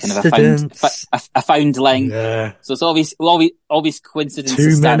 He was kind of a foundling. Yeah. So it's always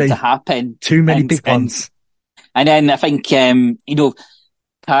coincidences starting to happen. Too many big ones. And then I think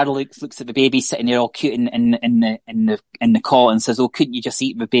Carl looks at the baby sitting there all cute in the cot and says, "Oh, couldn't you just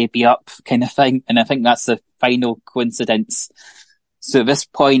eat the baby up?" kind of thing. And I think that's the final coincidence. So at this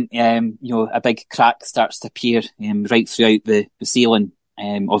point, a big crack starts to appear right throughout the ceiling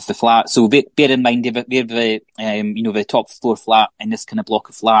of the flat. So bear in mind, we're the top floor flat in this kind of block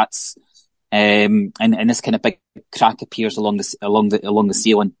of flats, and this kind of big crack appears along the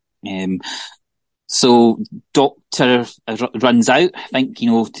ceiling. So doctor runs out, I think,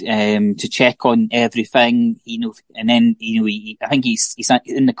 to check on everything, and then, I think he's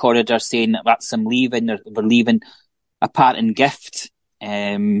in the corridor saying that that's him leaving, or we're leaving a parting gift.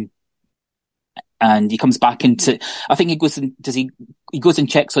 And he comes back into, I think he goes and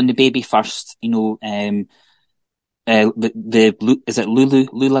checks on the baby first, is it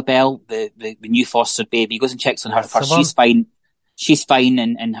Lulabelle, the new fostered baby. He goes and checks on her first. She's fine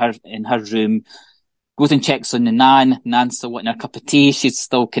in her room. Goes and checks on the Nan. Nan's still wanting her cup of tea. She's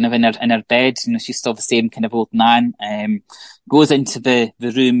still kind of in her bed. She's still the same kind of old Nan. Goes into the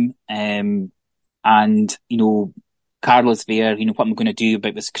room, and, Carla's there. What am I going to do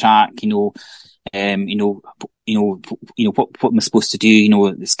about this crack? What am I supposed to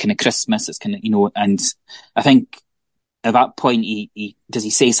do? It's kind of Christmas. It's kind of, and I think at that point, he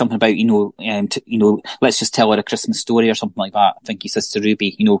say something about, let's just tell her a Christmas story or something like that. I think he says to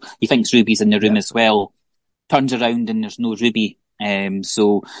Ruby, he thinks Ruby's in the room as well. Turns around and there's no Ruby.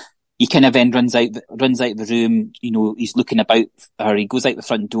 So he kind of then runs out the room. He's looking about her. He goes out the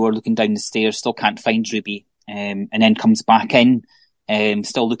front door, looking down the stairs, still can't find Ruby. And then comes back in,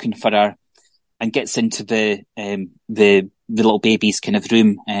 still looking for her, and gets into the little baby's kind of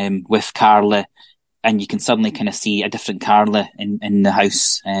room, with Carla. And you can suddenly kind of see a different Carla in the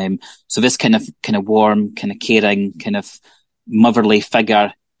house. So this kind of warm, kind of caring, kind of motherly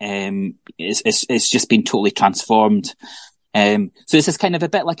figure, is just been totally transformed. So this is kind of a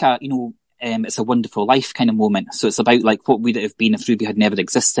bit like It's a Wonderful Life kind of moment. So it's about like what would it have been if Ruby had never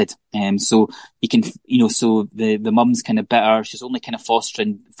existed. So you can, so the mum's kind of bitter. She's only kind of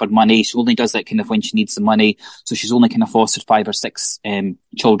fostering for money. She only does that kind of when she needs the money. So she's only kind of fostered 5 or 6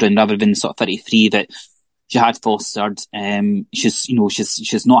 children rather than sort of 33 that she had fostered.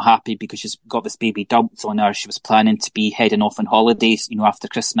 She's not happy because she's got this baby dumped on her. She was planning to be heading off on holidays, after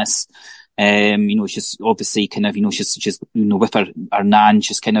Christmas. She's obviously kind of, she's with her Nan.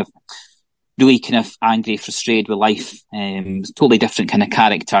 She's kind of really kind of angry, frustrated with life. Totally different kind of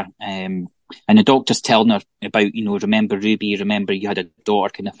character. And the doctor's telling her about, remember Ruby, remember you had a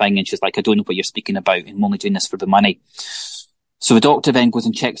daughter kind of thing. And she's like, I don't know what you're speaking about. I'm only doing this for the money. So the doctor then goes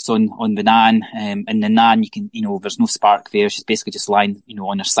and checks on the Nan, and the Nan, you can, there's no spark there. She's basically just lying,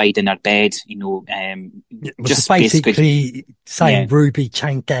 on her side in her bed, just basically saying Ruby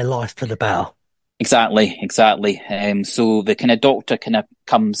changed their life for the better. Exactly. So the kind of doctor kind of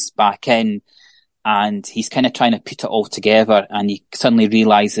comes back in, and he's kind of trying to put it all together, and he suddenly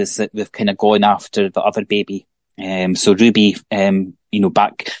realizes that they've kind of gone after the other baby. So Ruby,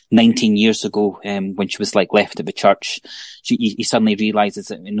 back 19 years ago, when she was like left at the church, he suddenly realizes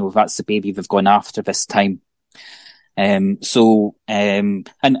that, that's the baby they've gone after this time. And the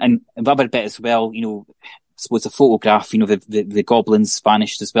other bit as well, I suppose the photograph, the goblins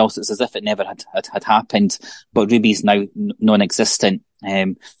vanished as well. So it's as if it never had happened, but Ruby's now non-existent.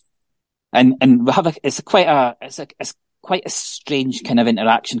 And we have it's quite a strange kind of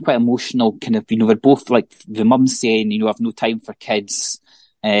interaction, quite emotional kind of, they're both like the mum's saying, I've no time for kids.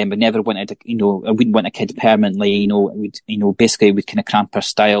 I never wanted I wouldn't want a kid permanently, basically would kind of cramp her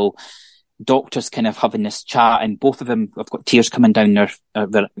style. Doctors kind of having this chat, and both of them have got tears coming down their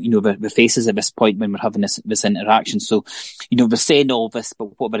faces at this point when we're having this interaction. So, they're saying all this,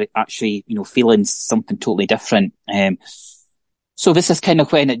 but what we're actually, feeling is something totally different. So this is kind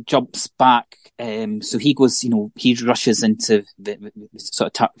of when it jumps back. So he goes, he rushes into the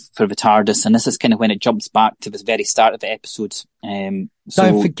sort of for the TARDIS, and this is kind of when it jumps back to the very start of the episode.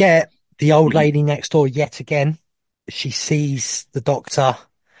 Don't forget the old lady next door yet again. She sees the doctor.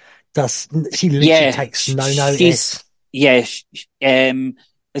 She literally takes no notice. yeah, is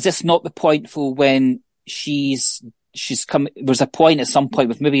this not the point for when she's come? There's a point at some point,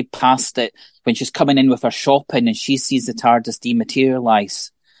 we've maybe passed it, when she's coming in with her shopping and she sees the TARDIS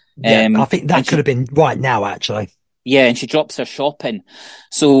dematerialize. Yeah, I think that could have been right now, actually. Yeah, and she drops her shopping.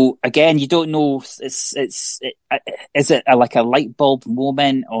 So again, you don't know. Is it like a light bulb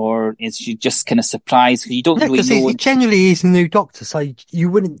moment, or is she just kind of surprised? You don't really know. It generally is a new Doctor, so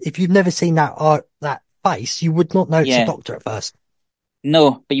you wouldn't, if you've never seen that face, you would not notice the Doctor at first.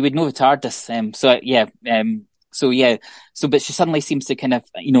 No, but you would know the TARDIS. But she suddenly seems to kind of,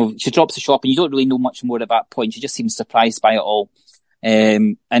 she drops the shop, and you don't really know much more at that point. She just seems surprised by it all.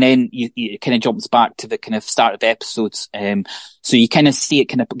 And then you kind of jumps back to the kind of start of the episodes. So you kind of see it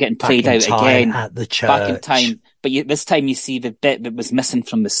kind of getting played out again at the church. Back in time. But this time you see the bit that was missing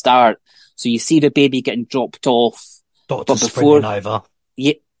from the start. So you see the baby getting dropped off. Doctor's sprinting over.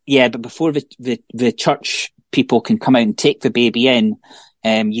 Yeah, but before the church people can come out and take the baby in,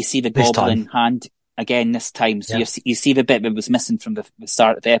 you see the goblin hand again this time. So you see the bit that was missing from the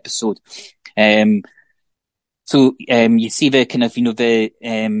start of the episode. So you see the kind of,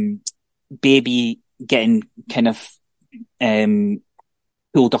 the baby getting kind of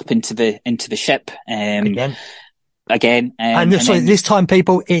pulled up into the ship again. And this time,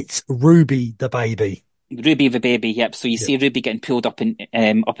 people, it's Ruby the baby. Ruby the baby, yep. So you see Ruby getting pulled up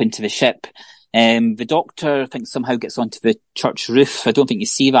into the ship. The Doctor, I think, somehow gets onto the church roof. I don't think you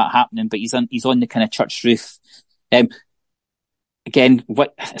see that happening, but he's on the kind of church roof. Again,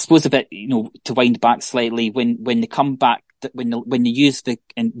 I suppose a bit, to wind back slightly, when they come back, when they use the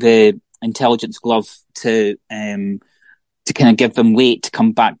intelligence glove to kind of give them weight to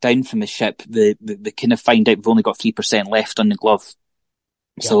come back down from the ship, they kind of find out we've only got 3% left on the glove.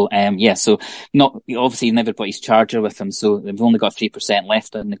 Yeah. So, so not, obviously everybody's charger with them, so they've only got 3%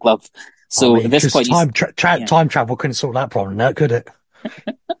 left on the glove. So at this point, time travel couldn't sort that problem out, could it?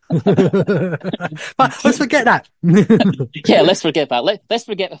 But let's forget that. Yeah, let's forget that. Let's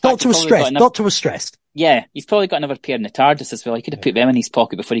forget the fact Doctor was stressed. Yeah, he's probably got another pair in the TARDIS as well. He could have put them in his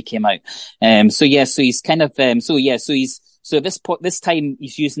pocket before he came out. So he's kind of so at this time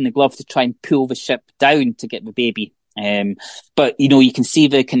he's using the glove to try and pull the ship down to get the baby. But you can see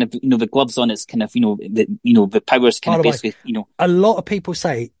the kind of the gloves on it's kind of the powers kind of basically a lot of people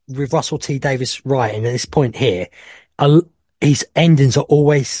say with Russell T Davies writing at this point here, his endings are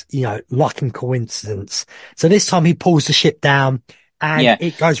always luck and coincidence. So this time he pulls the ship down and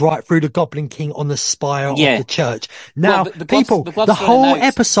it goes right through the Goblin King on the spire of the church. Now, the whole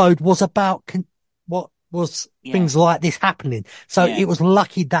episode was about things like this happening. So it was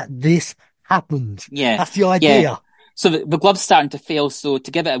lucky that this happened. Yeah, that's the idea. Yeah. So the glove's starting to fail. So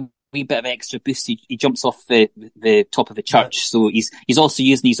to give it a wee bit of extra boost, he jumps off the top of the church. Yeah. So he's also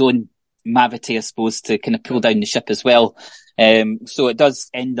using his own mavity, I suppose, to kind of pull down the ship as well. So it does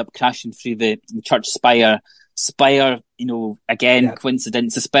end up crashing through the church spire.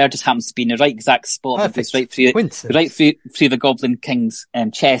 Coincidence. The spire just happens to be in the right exact spot. Perfect. That goes right through the Goblin King's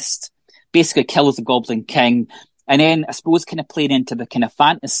chest. Basically kills the Goblin King. And then I suppose kind of playing into the kind of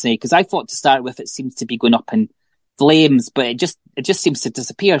fantasy, because I thought to start with it seems to be going up in flames, but it just seems to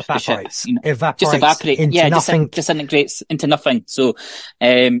disappear. Evaporates. Just disintegrates into nothing. So,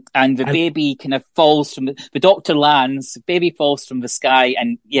 and the baby kind of falls from the Doctor lands, the baby falls from the sky,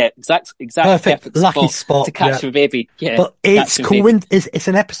 and exact perfect lucky spot to catch the baby. Yeah, but it's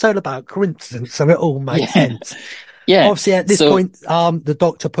an episode about coincidence, so it all makes sense. Yeah. Obviously, at this point, the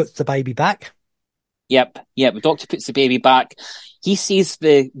Doctor puts the baby back. Yep. The Doctor puts the baby back. He sees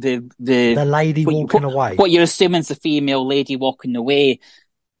the lady walking away. What you're assuming is the female lady walking away.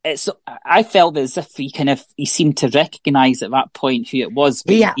 I felt as if he seemed to recognise at that point who it was.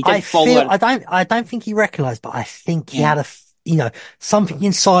 But I don't think he recognised, but I think he had something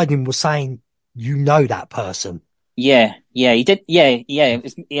inside him was saying, that person. Yeah, he did. Yeah,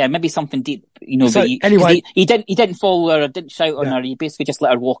 maybe something deep, So, anyway, he didn't follow her, or didn't shout on her. He basically just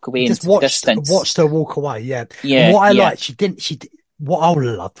let her walk away into the distance. Watched her walk away. Yeah. And what I liked, what I would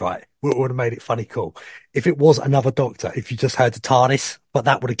have loved, right? Would have made it funny, cool. If it was another Doctor, if you just heard the TARDIS, but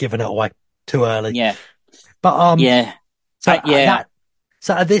that would have given it away too early. Yeah. But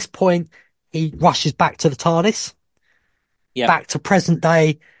So at this point, he rushes back to the TARDIS. Yeah. Back to present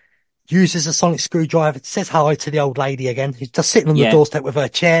day. Uses a sonic screwdriver, says hello to the old lady again, who's just sitting on the doorstep with her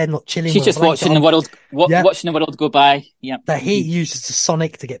chair, not chilling. She's just watching the world, watching the world go by. Yeah. That he uses the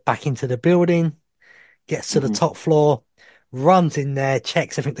sonic to get back into the building, gets to the top floor, runs in there,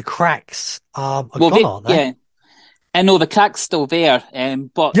 checks. I think the cracks gone, aren't they? Yeah. I know the crack's still there,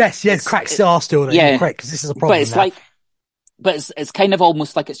 but yes, cracks are still there. Yeah, correct, because this is a problem. But it's kind of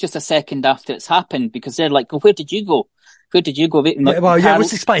almost like it's just a second after it's happened, because they're like, "Well, where did you go?" where did you go?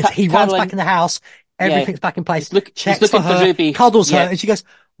 What's explained? He runs back in the house. Everything's back in place. He's checks looking for her, Ruby. cuddles her, and she goes,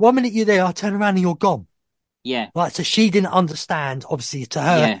 "1 minute you're there, I turn around and you're gone." Yeah. Like, so she didn't understand. Obviously, to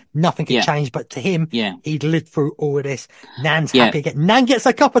her, nothing had changed, but to him, he'd lived through all of this. Nan's happy again. Nan gets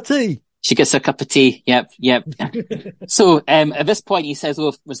a cup of tea. She gets a cup of tea. Yep. So, at this point, he says,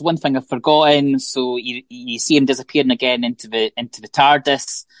 "Oh, there's one thing I've forgotten." So you see him disappearing again into the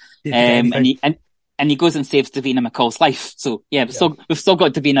TARDIS, and he goes and saves Davina McCall's life. So we've still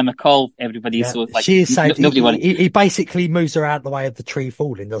got Davina McCall, everybody. Yeah. So like, she is saved. Nobody worries. He basically moves her out of the way of the tree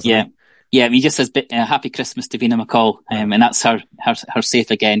falling, doesn't he? Yeah, he just says, "Happy Christmas, Davina McCall," and that's her safe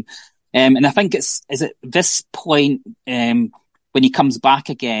again. And I think is at this point, when he comes back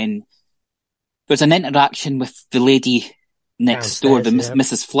again, there's an interaction with the lady next door,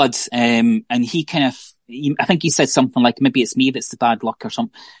 Mrs. Flood, and he I think he said something like, "Maybe it's me that's the bad luck," or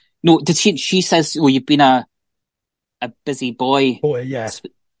something. No, did she says, "Oh, you've been a busy boy,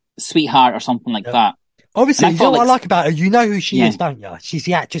 sweetheart," or something like that. Obviously, you know what I like about her? You know who she is, don't you? She's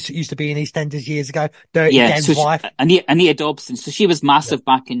the actress that used to be in EastEnders years ago. Dirty Dan's wife. Anita Dobson. So she was massive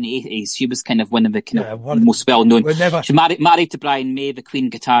back in the 80s. She was kind of one of the most well-known. She married to Brian May, the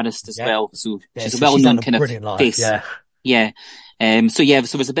Queen guitarist as well. So she's a well-known kind of face. So there's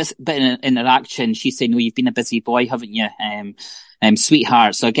a bit of interaction. She's saying, "Oh, you've been a busy boy, haven't you?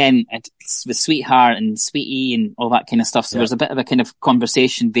 Sweetheart." So again, it's with sweetheart and sweetie and all that kind of stuff. So there's a bit of a kind of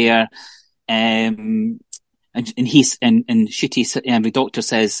conversation there. And Shooty, the doctor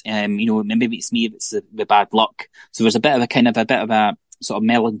says, maybe it's me that's the bad luck. So there's a bit of a sort of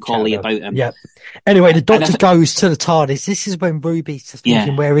melancholy about him. Yeah. Anyway, the doctor goes to the TARDIS. This is when Ruby's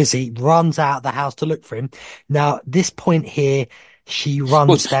thinking, where is he? Runs out of the house to look for him. Now, this point here, she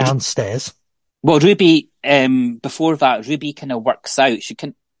runs downstairs. Well, Ruby, before that, Ruby kind of works out. She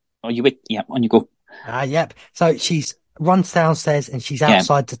can, on you go. Yep. So she's runs downstairs and she's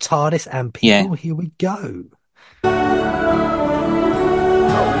outside the TARDIS, and people, here we go.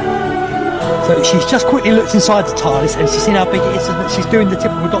 So she's just quickly looked inside the TARDIS and she's seen how big it is, and she's doing the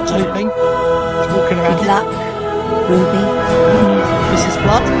typical Doctor Who thing. She's walking around. Good luck, Ruby. Mrs.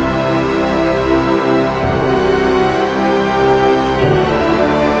 Flood.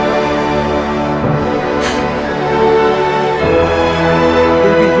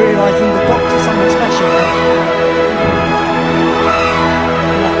 Realising the Doctor's something special.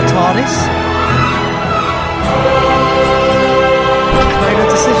 TARDIS. Made a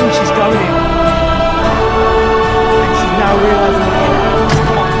decision, she's going in. And she's now realising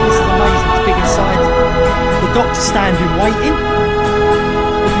this is amazing, it's big inside. The Doctor's standing waiting.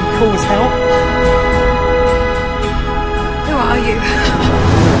 Looking cool as hell. Who are you?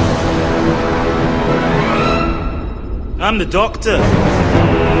 I'm the Doctor.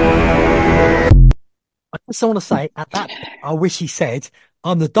 I just want to say, at that, I wish he said,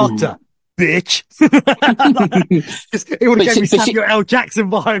 "I'm the Doctor, bitch." It would have gave me Samuel L. Jackson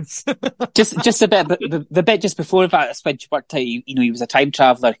vibes. just a bit, but the bit just before that, when she worked out, he was a time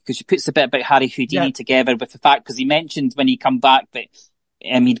traveller, because she puts the bit about Harry Houdini together with the fact, because he mentioned when he come back that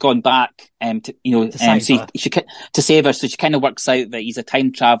he'd gone back to save her, so she kind of works out that he's a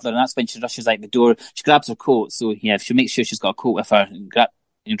time traveller, and that's when she rushes out the door. She grabs her coat, so she makes sure she's got a coat with her, and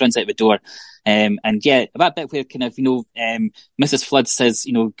runs out the door. That bit where kind of, Mrs. Flood says,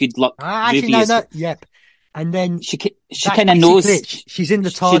 "Good luck." Actually, yep. And then she kind of knows she's in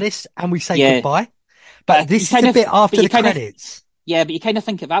the TARDIS, and we say goodbye. But this is a bit after the credits. But you kind of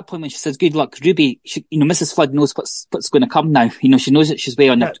think at that point when she says "Good luck, Ruby," Mrs. Flood knows what's going to come now. She knows that she's way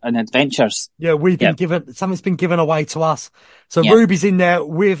on adventures. Yeah, we've been given, something's been given away to us. So Ruby's in there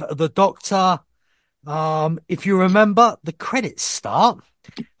with the Doctor. If you remember, the credits start.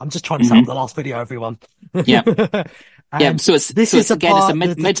 I'm just trying to set up the last video, everyone. Yeah. So it's a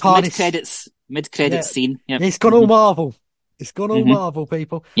mid-credits scene. Yep. It's gone all Marvel. It's gone all Marvel,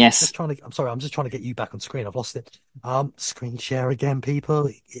 people. Yes. I'm sorry, I'm just trying to get you back on screen. I've lost it. Screen share again, people.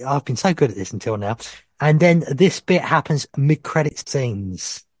 I've been so good at this until now. And then this bit happens mid-credits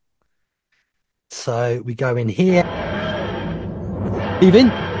scenes. So we go in here.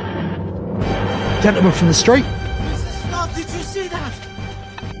 Even gentleman from the street. Mrs. Flood, did you see that?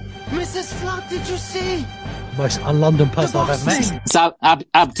 Mrs. Flood, did you see? Most un-London person I've ever met. It's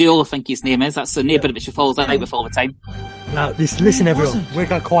Abdul, I think his name is. That's the neighbour that she falls out with all the time. Now, listen everyone. We're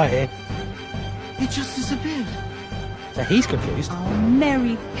going quiet here. He just disappeared. So he's confused. Oh,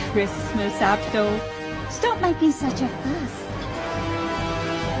 Merry Christmas, Abdul. Stop making such a fuss.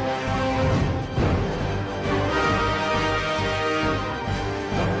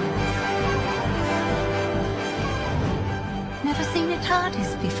 Never seen a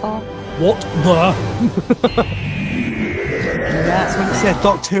TARDIS before. What the? that's when it said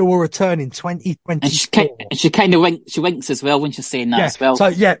Doctor Who will return in 2024. And she kind of winks as well when she's saying that as well. So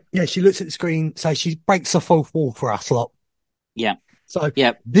yeah, she looks at the screen, so she breaks the fourth wall for us lot. Yeah. So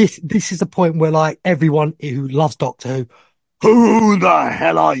yeah, this is the point where like everyone who loves Doctor Who the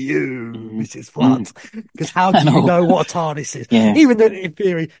hell are you, Mrs. Flood? Because how do you know what a TARDIS is? Yeah. Even though in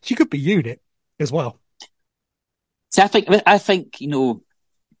theory she could be UNIT as well. So I think I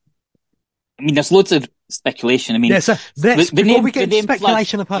mean, there's loads of speculation. I mean, so before we get into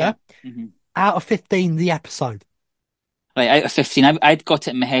speculation of her, out of 15, the episode. Right, out of 15, I'd got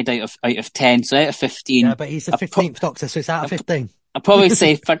it in my head out of 10. So out of 15, yeah, but he's the 15th Doctor, so it's out of 15. I'd probably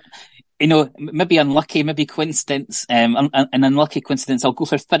say for maybe unlucky, maybe coincidence, an unlucky coincidence. I'll go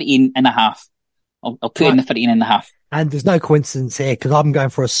for 13 and a half. I'll put in the 13 and a half. And there's no coincidence here because I'm going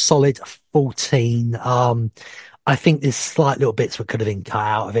for a solid 14. I think there's slight little bits that could have been cut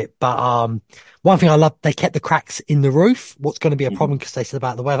out of it. But one thing I love, they kept the cracks in the roof. What's going to be a problem because they said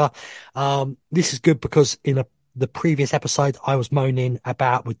about the weather. This is good because in the previous episode, I was moaning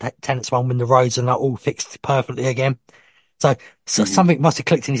about with Tennant's one when the roads are not all fixed perfectly again. So something must have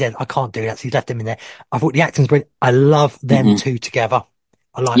clicked in his head. I can't do that. So he's left him in there. I thought the acting's brilliant. I love them two together.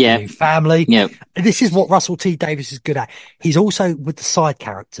 I like the new family. Yeah. This is what Russell T Davies is good at. He's also with the side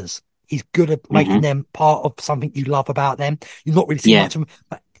characters. He's good at making them part of something you love about them. You're not really seeing much of them,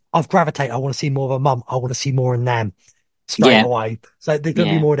 but I've gravitated. I want to see more of a mum. I want to see more of Nam straight away. So there's going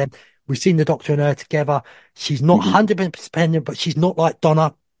to be more of them. We've seen the Doctor and her together. She's not 100% dependent, but she's not like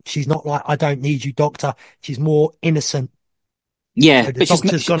Donna. She's not like, I don't need you, Doctor. She's more innocent. Yeah, but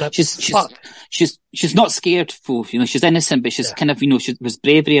she's not scared for, she's innocent, but she's kind of, there's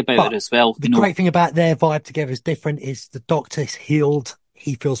bravery about her as well. The great thing about their vibe together is different is the Doctor's healed.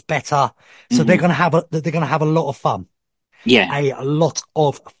 He feels better. So they're going to have a lot of fun. Yeah. A lot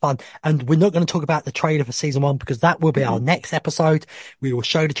of fun. And we're not going to talk about the trailer for season 1 because that will be our next episode. We will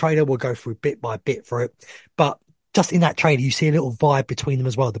show the trailer. We'll go through bit by bit for it. But just in that trailer, you see a little vibe between them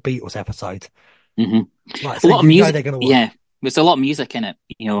as well, the Beatles episode. Right, so a lot of music. They're going to work. There's a lot of music in it,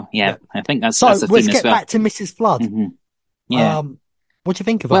 I think that's the theme let's get as well. back to Mrs. Flood. Yeah. What do you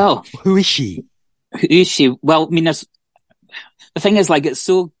think of her? Well, who is she? Who is she? Well, I mean, the thing is, like, it's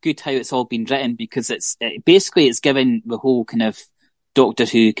so good how it's all been written because it's given the whole kind of Doctor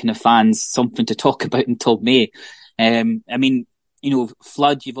Who kind of fans something to talk about until May. I mean,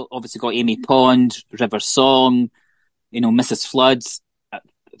 Flood, you've obviously got Amy Pond, River Song, Mrs. Flood.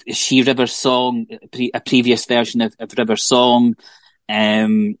 Is she River Song, a previous version of River Song?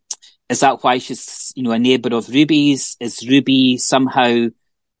 Is that why she's, a neighbour of Ruby's? Is Ruby somehow,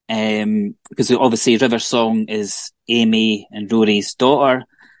 because obviously River Song is Amy and Rory's daughter.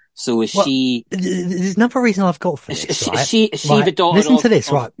 So is she... There's another reason I've got for this, Is she the daughter of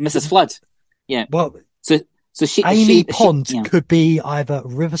Mrs. Flood? Yeah. Well, so she... Amy Pond could be either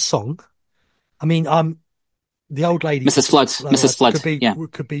River Song. I mean, the old lady, Mrs.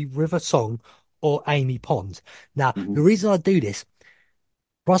 Flood, could be River Song or Amy Pond. Now, the reason I do this,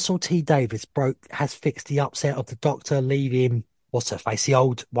 Russell T Davies has fixed the upset of the Doctor leaving, what's her face, the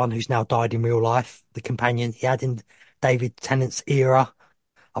old one who's now died in real life, the companion he had in David Tennant's era.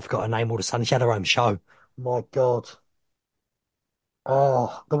 I forgot her name all of a sudden. She had her own show. My God.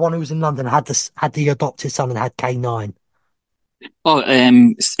 Oh, the one who was in London had the adopted son and had K9.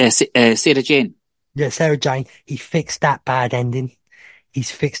 Oh, Sarah Jane. Yeah, Sarah Jane. He fixed that bad ending.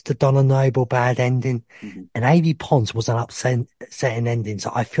 He's fixed the Donna Noble bad ending. And Amy Pond's was an upsetting ending. So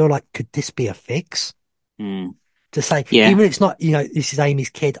I feel like, could this be a fix? To say, even if it's not, this is Amy's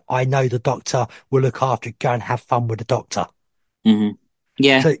kid, I know the Doctor will look after it, go and have fun with the Doctor.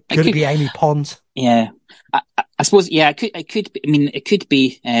 Yeah. So could it be Amy Pond? Yeah. I suppose, it could be, I mean, it could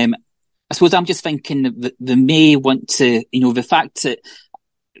be, I suppose I'm just thinking that they may want to, the fact that,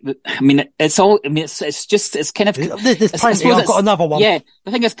 I mean, it's all, I mean, it's just, it's kind of, there's plenty. I've got another one. Yeah.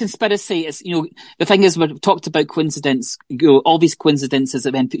 The thing is, conspiracy is, the thing is, we've talked about coincidence, all these coincidences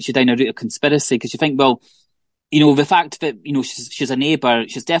that then puts you down a route of conspiracy because you think, well, the fact that, she's a neighbour,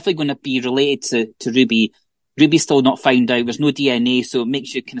 she's definitely going to be related to Ruby. Ruby's still not found out. There's no DNA. So it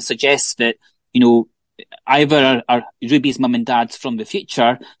makes you kind of suggest that, either are Ruby's mum and dad's from the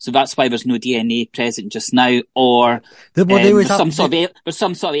future, so that's why there's no DNA present just now, or there's some sort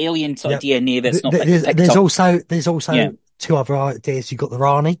of alien sort of DNA that's not picked up. There's also two other ideas. You've got the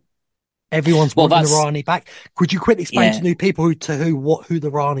Rani. Everyone's wanting the Rani back. Could you quickly explain to new people who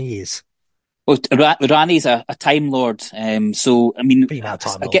the Rani is? Well, Rani's a Time Lord. So, I mean, Female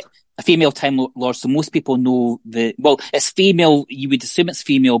Time I Lord. get a female Time Lord. So most people know it's female. You would assume it's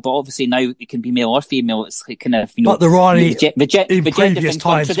female, but obviously now it can be male or female. It's like kind of, But the Rani the gender in previous thing,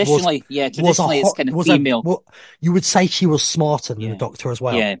 times traditionally, traditionally it's kind of female. You would say she was smarter than the Doctor as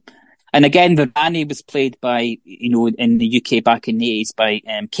well. Yeah. And again, the Rani was played by, in the UK back in the 80s by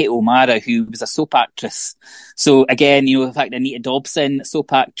Kate O'Mara, who was a soap actress. So again, the fact that Anita Dobson,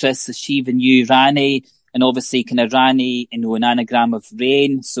 soap actress, she even knew Rani, and obviously kind of Rani, an anagram of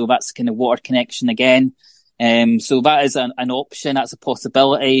rain. So that's kind of water connection again. So that is an option. That's a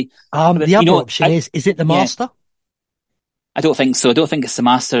possibility. The other option is it the Master? I don't think so. I don't think it's the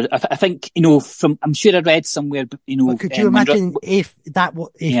Master. I think, I'm sure I read somewhere, Could you imagine if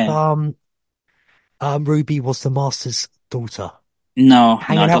Ruby was the Master's daughter? No,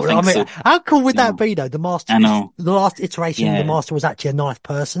 hanging out with, so. How cool would that be though? The Master, I know. The last iteration of the Master was actually a nice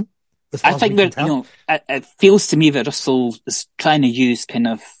person. I think that, it feels to me that Russell is trying to use kind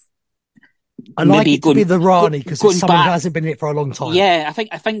of, I like it to be the Rani because it's someone who hasn't been in it for a long time. Yeah, I think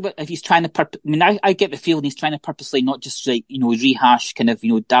that if he's trying to, I get the feeling he's trying to purposely not just like, rehash kind of,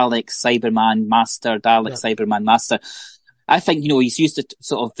 Dalek, Cyberman, Master, Cyberman, Master. I think, he's used it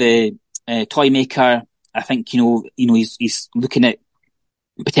sort of the toy maker. I think, he's looking at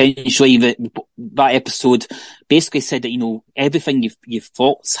potentially that episode basically said that, everything you've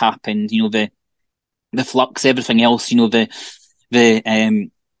thought's happened, the flux, everything else,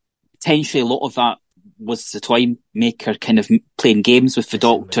 potentially a lot of that was the toy maker kind of playing games with the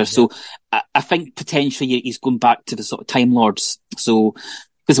Doctor. So I think potentially he's going back to the sort of Time Lords. So,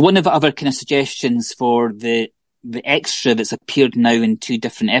 because one of the other kind of suggestions for the extra that's appeared now in 2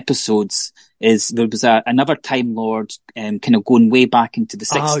 different episodes is there was another Time Lord kind of going way back into the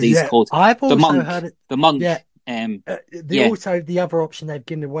 60s called I've also the Monk. heard it. The Monk. Yeah. Also, the other option they've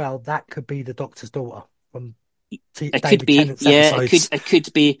given that could be the Doctor's daughter from it could be, it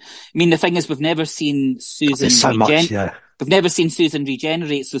could be. I mean, the thing is, we've never seen Susan. We've never seen Susan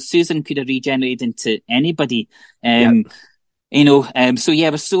regenerate, so Susan could have regenerated into anybody. So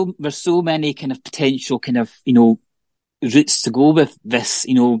there's so many kind of potential kind of routes to go with this.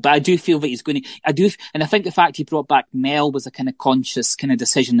 But I do feel that he's going to. And I think the fact he brought back Mel was a kind of conscious kind of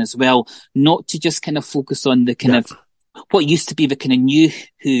decision as well, not to just kind of focus on the kind of what used to be the kind of new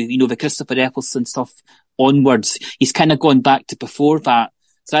Who, the Christopher Eccleston stuff. Onwards, he's kind of gone back to before that.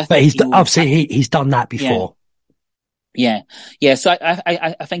 So I think, but obviously he's done that before. Yeah. So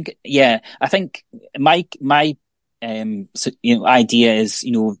I think my idea is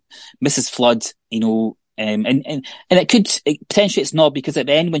Mrs. Flood, and it could potentially it's not, because at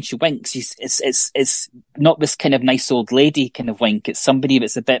the end when she winks, it's not this kind of nice old lady kind of wink. It's somebody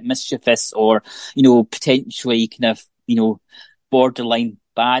that's a bit mischievous or potentially kind of borderline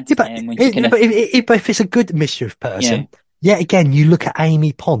bad. But if it's a good mischief person, yet again you look at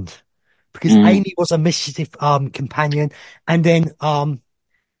Amy Pond, because Amy was a mischief companion, and then I've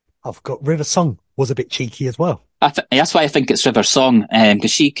got River Song was a bit cheeky as well. That's why I think it's River Song,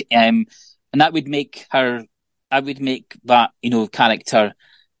 because she and that would make her. I would make that character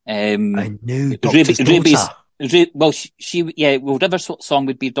a new Doctor's daughter. River Song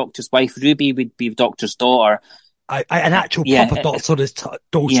would be Doctor's wife. Ruby would be Doctor's daughter. An actual proper daughter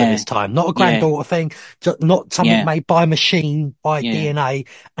this time, not a granddaughter thing, just not something made by machine, by DNA,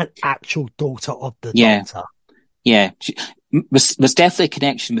 an actual daughter of the Doctor. Yeah, there's definitely a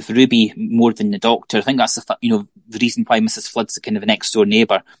connection with Ruby more than the Doctor. I think that's the reason why Mrs. Flood's a kind of a next door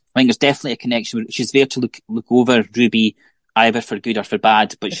neighbour. I think there's definitely a connection. She's there to look over Ruby, either for good or for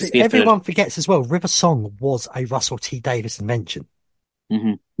bad. But everyone forgets as well. River Song was a Russell T Davies invention.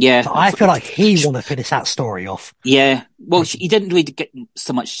 Mm-hmm. Yeah, so I feel like he wanted to finish that story off. Yeah, well, he didn't really get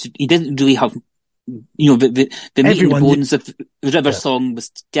so much. He didn't really have, the meat and bones of River Song was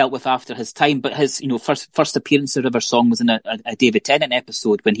dealt with after his time. But his, first appearance of River Song was in a David Tennant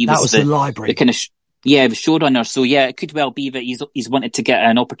episode when he was the library, the kind of the showrunner. So yeah, it could well be that he's wanted to get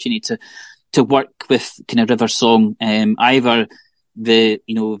an opportunity to work with kind of River Song, either the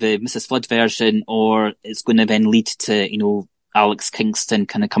Mrs. Flood version, or it's going to then lead to Alex Kingston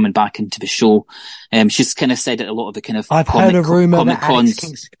kind of coming back into the show. She's kind of said it a lot of the kind of I've heard a rumour that Alex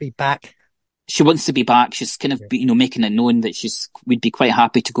Kingston could be back. She wants to be back. She's kind of making it known that would be quite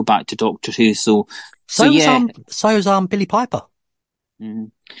happy to go back to Doctor Who. So is Billy Piper. Mm-hmm.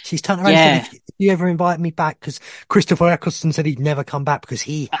 She's turned around and said, if you ever invite me back, because Christopher Eccleston said he'd never come back because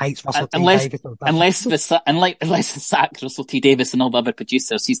he hates Russell T Davies. Unless they sack Russell T Davies and all the other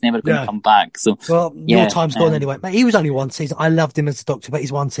producers, he's never going to come back. So, your time's gone anyway. Mate, he was only one season. I loved him as a Doctor, but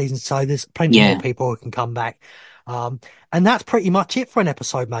he's one season, so there's plenty more people who can come back. And that's pretty much it for an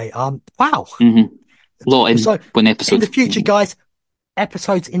episode, mate. Wow. Lot in So one episode. in the future, guys,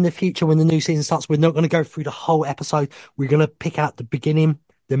 episodes in the future when the new season starts, we're not going to go through the whole episode. We're going to pick out the beginning,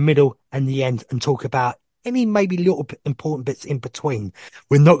 the middle, and the end and talk about any maybe little important bits in between.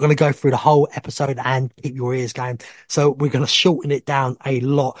 We're not going to go through the whole episode and keep your ears going. So we're going to shorten it down a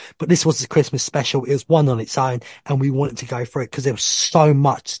lot. But this was the Christmas special. It was one on its own, and we wanted to go through it because there was so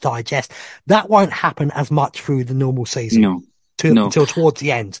much to digest. That won't happen as much through the normal season. Until towards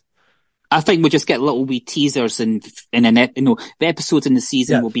the end. I think we'll just get little wee teasers and the episodes in the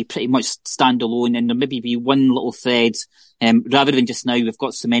season will be pretty much standalone, and there maybe be one little thread, rather than just now we've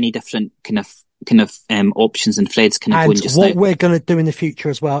got so many different kind of options and threads going just now. And what we're going to do in the future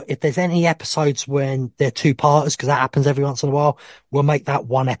as well, if there's any episodes when they're two-parters, because that happens every once in a while, we'll make that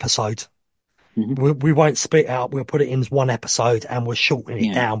one episode. We won't split it out. We'll put it in as one episode and we'll shorten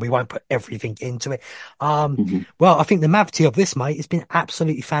it down. We won't put everything into it. Well, I think the mavity of this, mate, has been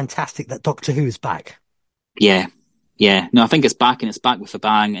absolutely fantastic that Doctor Who is back. Yeah. No, I think it's back, and it's back with a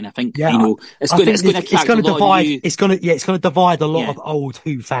bang. And I think it's going to divide a lot of old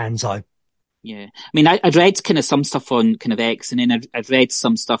Who fans, though. Yeah. I mean, I'd read kind of some stuff on kind of X, and then I've read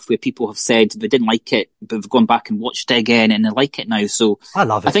some stuff where people have said they didn't like it, but they've gone back and watched it again and they like it now. So I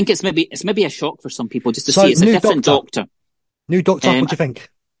love it. I think it's maybe a shock for some people just to see it's a different Doctor. New Doctor, what do you think?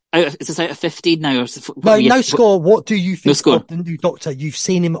 Is this out of 15 now? No score. What do you think of the new Doctor? You've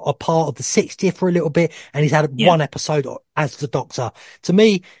seen him a part of the 60th for a little bit, and he's had one episode as the Doctor. To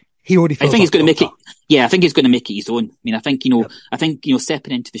me, he already feels I think he's going to make it. Yeah, I think he's going to make it his own. I mean, I think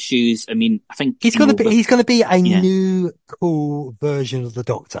stepping into the shoes. I mean, I think he's going to be a new cool version of the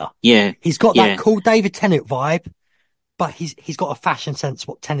Doctor. Yeah, he's got that cool David Tennant vibe, but he's got a fashion sense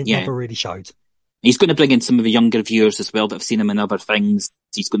what Tennant never really showed. He's going to bring in some of the younger viewers as well that have seen him in other things.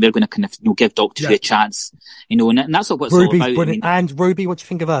 They're going to kind of give Doctor Who a chance, and that's what it's Ruby's all about. Brilliant. And Ruby, what do you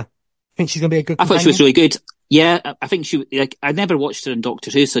think of her? Think she's going to be a good companion? I thought she was really good. Yeah, I think I never watched her in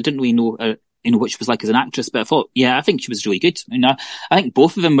Doctor Who, so I didn't really know what she was like as an actress, but I think she was really good. I think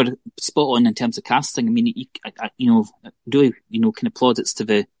both of them were spot on in terms of casting. I mean, really, kind of plaudits to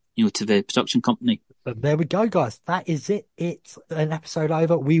the production company. But there we go, guys. That is it. It's an episode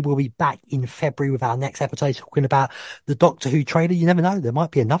over. We will be back in February with our next episode talking about the Doctor Who trailer. You never know. There might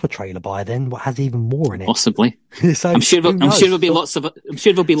be another trailer by then what has even more in it. Possibly. So I'm sure there'll be lots of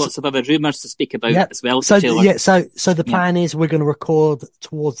other rumours to speak about as well. So the plan is we're going to record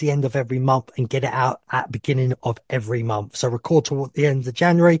towards the end of every month and get it out at the beginning of every month. So record towards the end of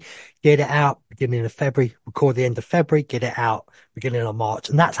January, get it out beginning of February, record the end of February, get it out beginning of March.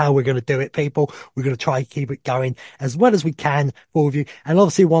 And that's how we're going to do it, people. We're going to try and keep it going as well as we can for all of you. And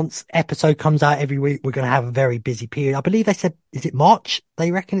obviously once episode comes out every week, we're going to have a very busy period. I believe they said, is it March?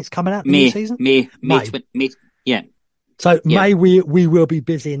 They reckon it's coming out May, new season? May. Yeah. So May, we will be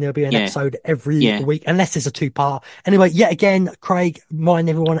busy and there'll be an episode every week, unless it's a 2-part. Anyway, yet again, Craig, remind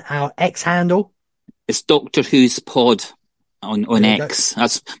everyone our X handle. It's Doctor Who's Pod on X.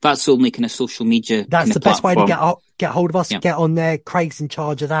 That's the only kind of social media. That's the best way to get hold of us. Yeah. Get on there. Craig's in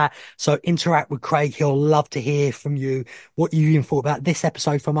charge of that. So interact with Craig. He'll love to hear from you what you even thought about this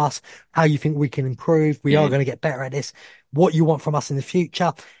episode from us, how you think we can improve. We are going to get better at this, what you want from us in the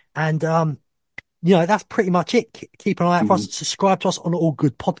future. And, that's pretty much it. Keep an eye out for us. Subscribe to us on all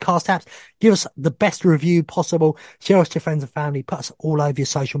good podcast apps. Give us the best review possible. Share us to your friends and family. Put us all over your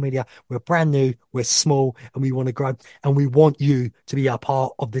social media. We're brand new. We're small and we want to grow and we want you to be a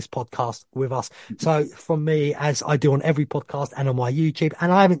part of this podcast with us. So from me, as I do on every podcast and on my YouTube,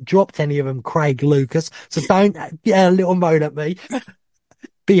 and I haven't dropped any of them, Craig Lucas. So don't get a little moan at me.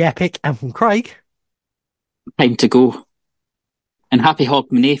 Be epic. And from Craig, time to go. And happy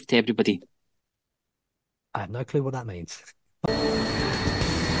Hogmanay to everybody. I have no clue what that means. I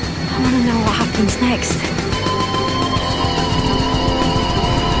want to know what happens next.